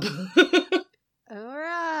add up.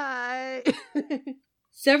 Alright.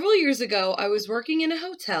 Several years ago, I was working in a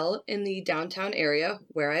hotel in the downtown area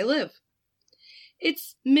where I live.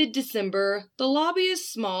 It's mid-December. The lobby is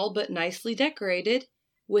small but nicely decorated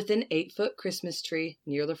with an 8-foot Christmas tree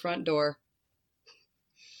near the front door.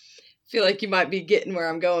 Feel like you might be getting where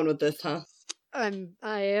I'm going with this, huh? I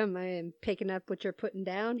am picking up what you're putting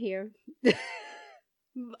down here.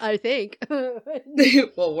 I think.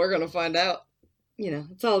 Well, we're gonna find out. You know,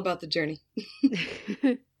 it's all about the journey.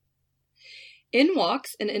 In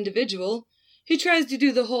walks an individual who tries to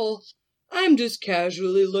do the whole, I'm just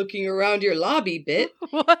casually looking around your lobby bit.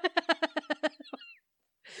 What?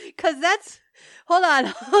 Because that's... Hold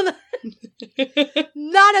on.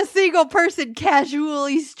 Not a single person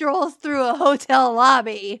casually strolls through a hotel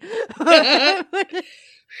lobby.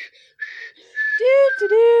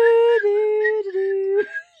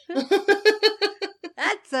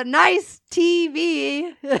 That's a nice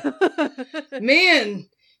TV. Man,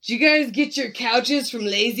 did you guys get your couches from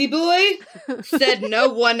Lazy Boy? Said no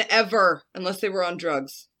one ever, unless they were on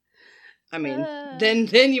drugs. I mean,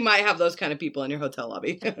 then you might have those kind of people in your hotel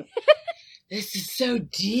lobby. This is so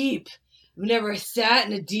deep. I've never sat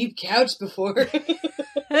in a deep couch before.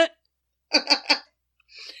 All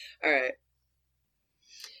right.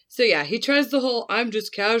 So yeah, he tries the whole I'm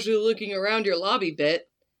just casually looking around your lobby bit,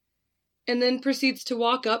 and then proceeds to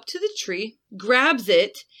walk up to the tree, grabs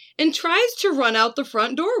it, and tries to run out the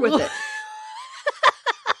front door with it.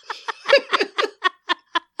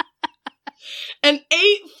 An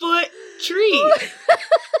 8-foot tree.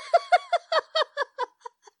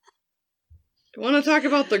 I want to talk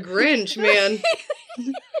about the Grinch, man.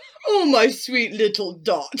 Oh, my sweet little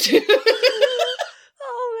Dot.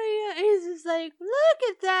 Oh my god, he's just like, look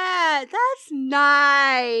at that. That's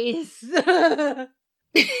nice. I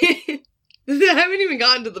haven't even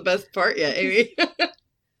gotten to the best part yet, Amy.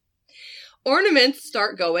 Ornaments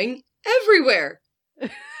start going everywhere.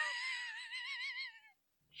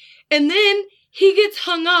 And then he gets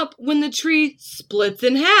hung up when the tree splits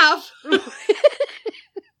in half.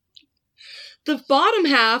 The bottom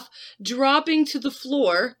half dropping to the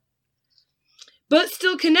floor, but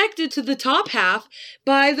still connected to the top half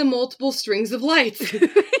by the multiple strings of lights.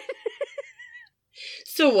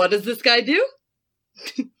 So what does this guy do?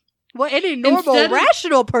 What any normal,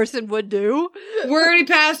 rational person would do. We're already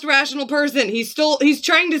past rational person. He's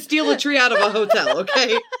trying to steal a tree out of a hotel,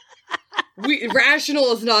 okay?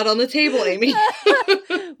 Rational is not on the table, Amy.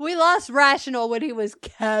 We lost rational when he was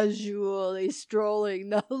casually strolling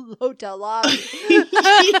the hotel lobby.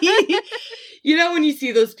 You know when you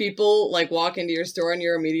see those people, like, walk into your store and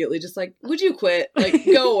you're immediately just like, would you quit? Like,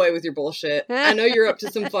 go away with your bullshit. I know you're up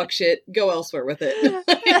to some fuck shit. Go elsewhere with it.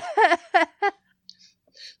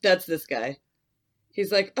 That's this guy.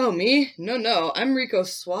 He's like, oh, me? No, I'm Rico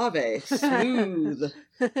Suave. Smooth.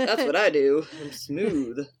 That's what I do. I'm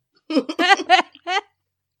smooth.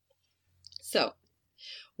 So,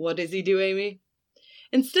 what does he do, Amy?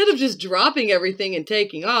 Instead of just dropping everything and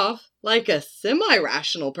taking off, like a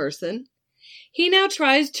semi-rational person, he now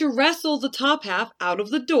tries to wrestle the top half out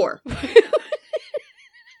of the door.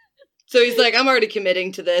 So he's like, I'm already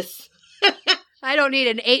committing to this. I don't need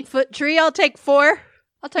an 8-foot tree. I'll take 4.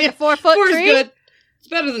 I'll take a 4-foot tree. 4 is good. It's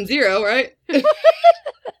better than 0, right?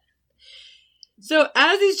 So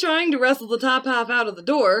as he's trying to wrestle the top half out of the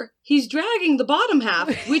door, he's dragging the bottom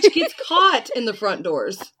half, which gets caught in the front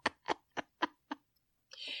doors.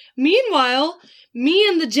 Meanwhile, me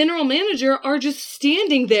and the general manager are just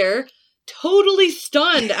standing there, totally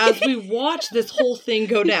stunned as we watch this whole thing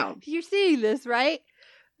go down. You're seeing this, right?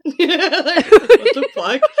 What the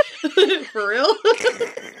fuck? For real?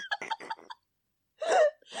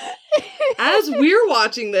 As we're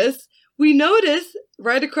watching this, we notice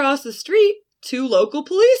right across the street 2 local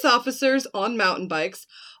police officers on mountain bikes,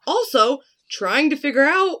 also trying to figure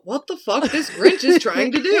out what the fuck this Grinch is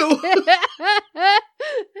trying to do.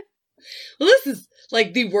 Well, this is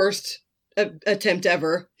like the worst attempt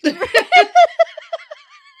ever.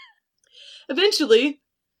 Eventually,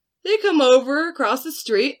 they come over across the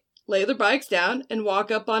street, lay their bikes down, and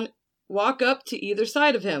walk up to either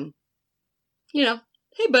side of him. You know,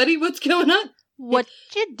 hey buddy, what's going on? What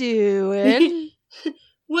you doing?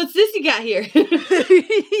 What's this you got here?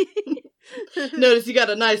 Notice you got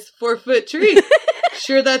a nice 4-foot tree.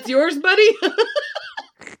 Sure that's yours, buddy?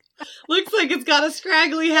 Looks like it's got a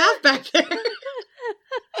scraggly half back there.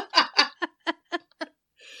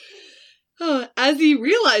 As he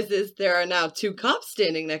realizes there are now 2 cops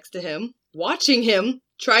standing next to him, watching him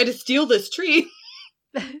try to steal this tree,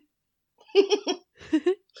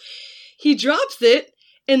 he drops it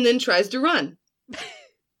and then tries to run.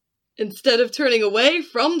 Instead of turning away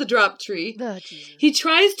from the dropped tree, he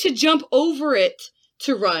tries to jump over it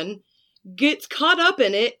to run, gets caught up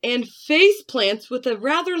in it, and face plants with a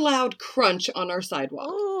rather loud crunch on our sidewalk.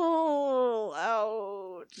 Oh,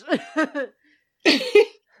 ouch.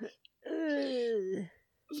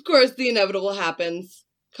 Of course, the inevitable happens.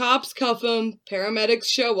 Cops cuff him, paramedics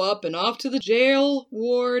show up, and off to the jail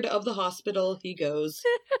ward of the hospital he goes.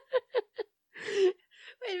 Wait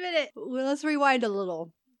a minute. Well, let's rewind a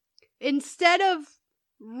little. Instead of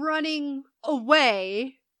running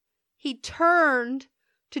away, he turned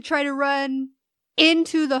to try to run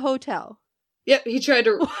into the hotel. Yep, he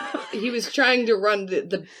was trying to run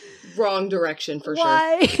the wrong direction for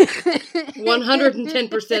Why? sure.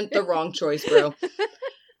 110% the wrong choice, bro.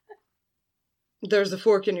 There's a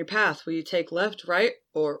fork in your path. Will you take left, right,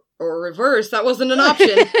 or reverse? That wasn't an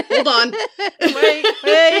option. Hold on.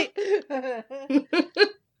 Wait.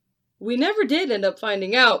 We never did end up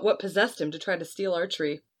finding out what possessed him to try to steal our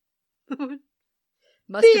tree.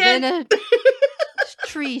 Must have been a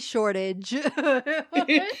tree shortage.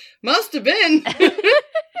 Must have been.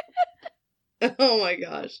 Oh my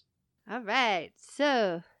gosh. All right,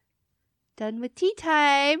 so done with tea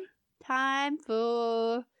time. Time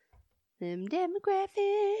for them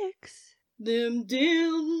demographics. Them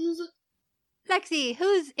Dems. Lexi,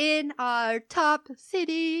 who's in our top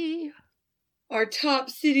city? Our top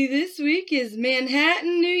city this week is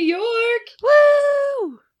Manhattan, New York.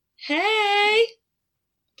 Woo! Hey!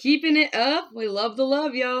 Keeping it up. We love the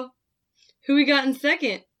love, y'all. Who we got in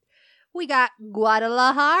second? We got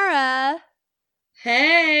Guadalajara.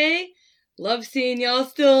 Hey! Love seeing y'all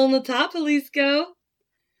still on the top, Jalisco.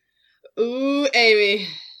 Ooh, Amy.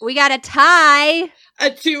 We got a tie. A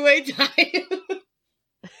 2-way tie.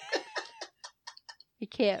 I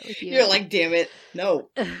can't with you. You're like, damn it. No.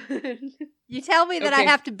 You tell me that I Okay.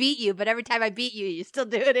 have to beat you, but every time I beat you, you still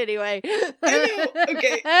do it anyway. I know.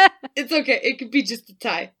 Okay. It's okay. It could be just a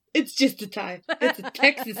tie. It's just a tie. It's a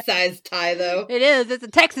Texas-sized tie, though. It is. It's a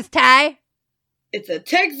Texas tie. It's a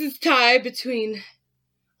Texas tie between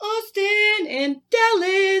Austin and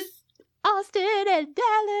Dallas. Austin and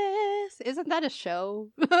Dallas. Isn't that a show?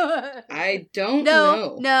 I don't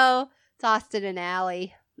know. No. It's Austin and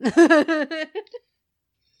Allie.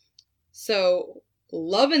 So,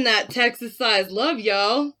 loving that Texas-sized love,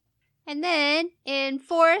 y'all. And then in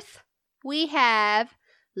fourth, we have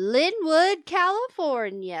Linwood,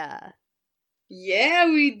 California. Yeah,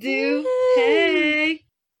 we do. Woo. Hey.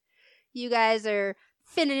 You guys are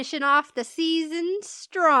finishing off the season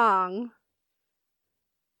strong.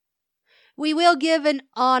 We will give an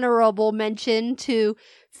honorable mention to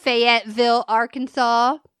Fayetteville,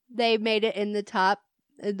 Arkansas. They made it in the top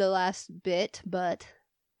in the last bit, but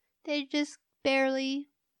they just barely,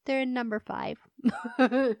 they're in number 5.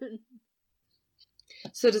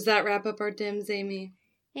 So does that wrap up our Dims, Amy?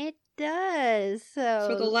 It does. So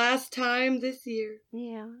For the last time this year.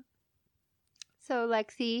 yeah. So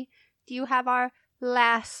Lexi, do you have our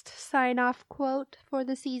last sign-off quote for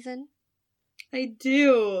the season? I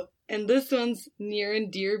do. And this one's near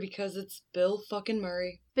and dear because it's Bill fucking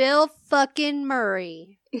Murray. Bill fucking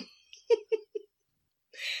Murray.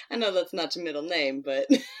 I know that's not your middle name, but...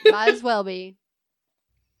 Might as well be.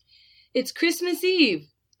 It's Christmas Eve.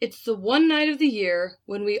 It's the one night of the year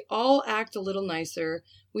when we all act a little nicer,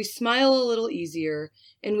 we smile a little easier,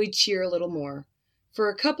 and we cheer a little more. For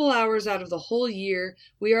a couple hours out of the whole year,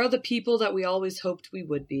 we are the people that we always hoped we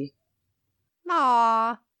would be.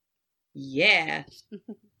 Aww. Yeah.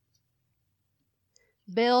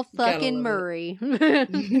 Bill Gotta fucking love Murray.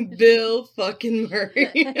 Bill fucking Murray.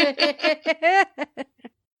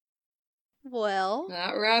 Well,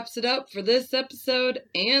 That wraps it up for this episode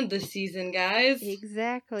and the season, guys.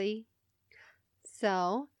 exactly.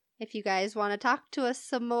 So, if you guys want to talk to us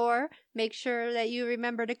some more, make sure that you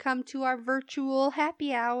remember to come to our virtual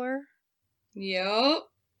happy hour. Yup.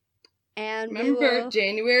 And Remember,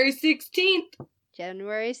 January 16th.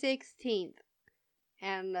 January 16th.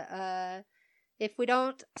 And if we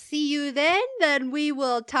don't see you then we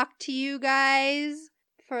will talk to you guys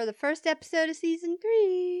for the first episode of season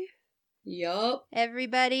 3. Yup.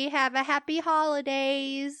 Everybody have a happy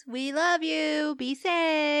holidays. We love you. Be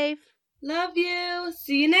safe. Love you.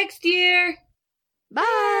 See you next year.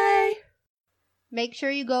 Bye. Make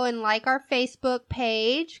sure you go and like our Facebook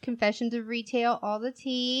page, Confessions of Retail All the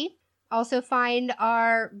Tea. Also find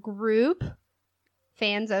our group,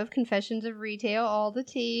 Fans of Confessions of Retail All the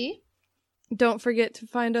Tea. Don't forget to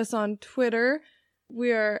find us on Twitter.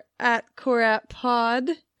 We are at CoratPod.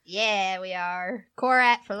 Yeah, we are.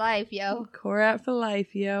 Corat for life, yo. Corat for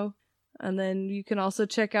life, yo. And then you can also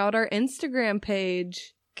check out our Instagram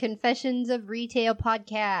page. Confessions of Retail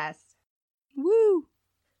Podcast. Woo!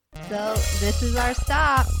 So, this is our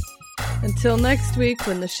stop. Until next week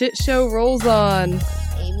when the shit show rolls on.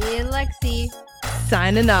 Amy and Lexi.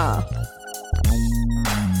 Signing off.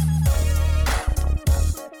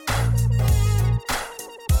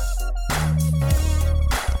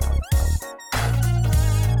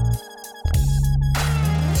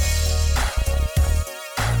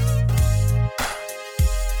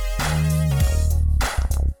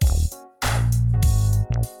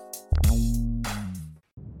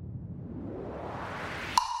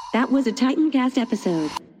 That was a Titancast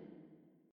episode.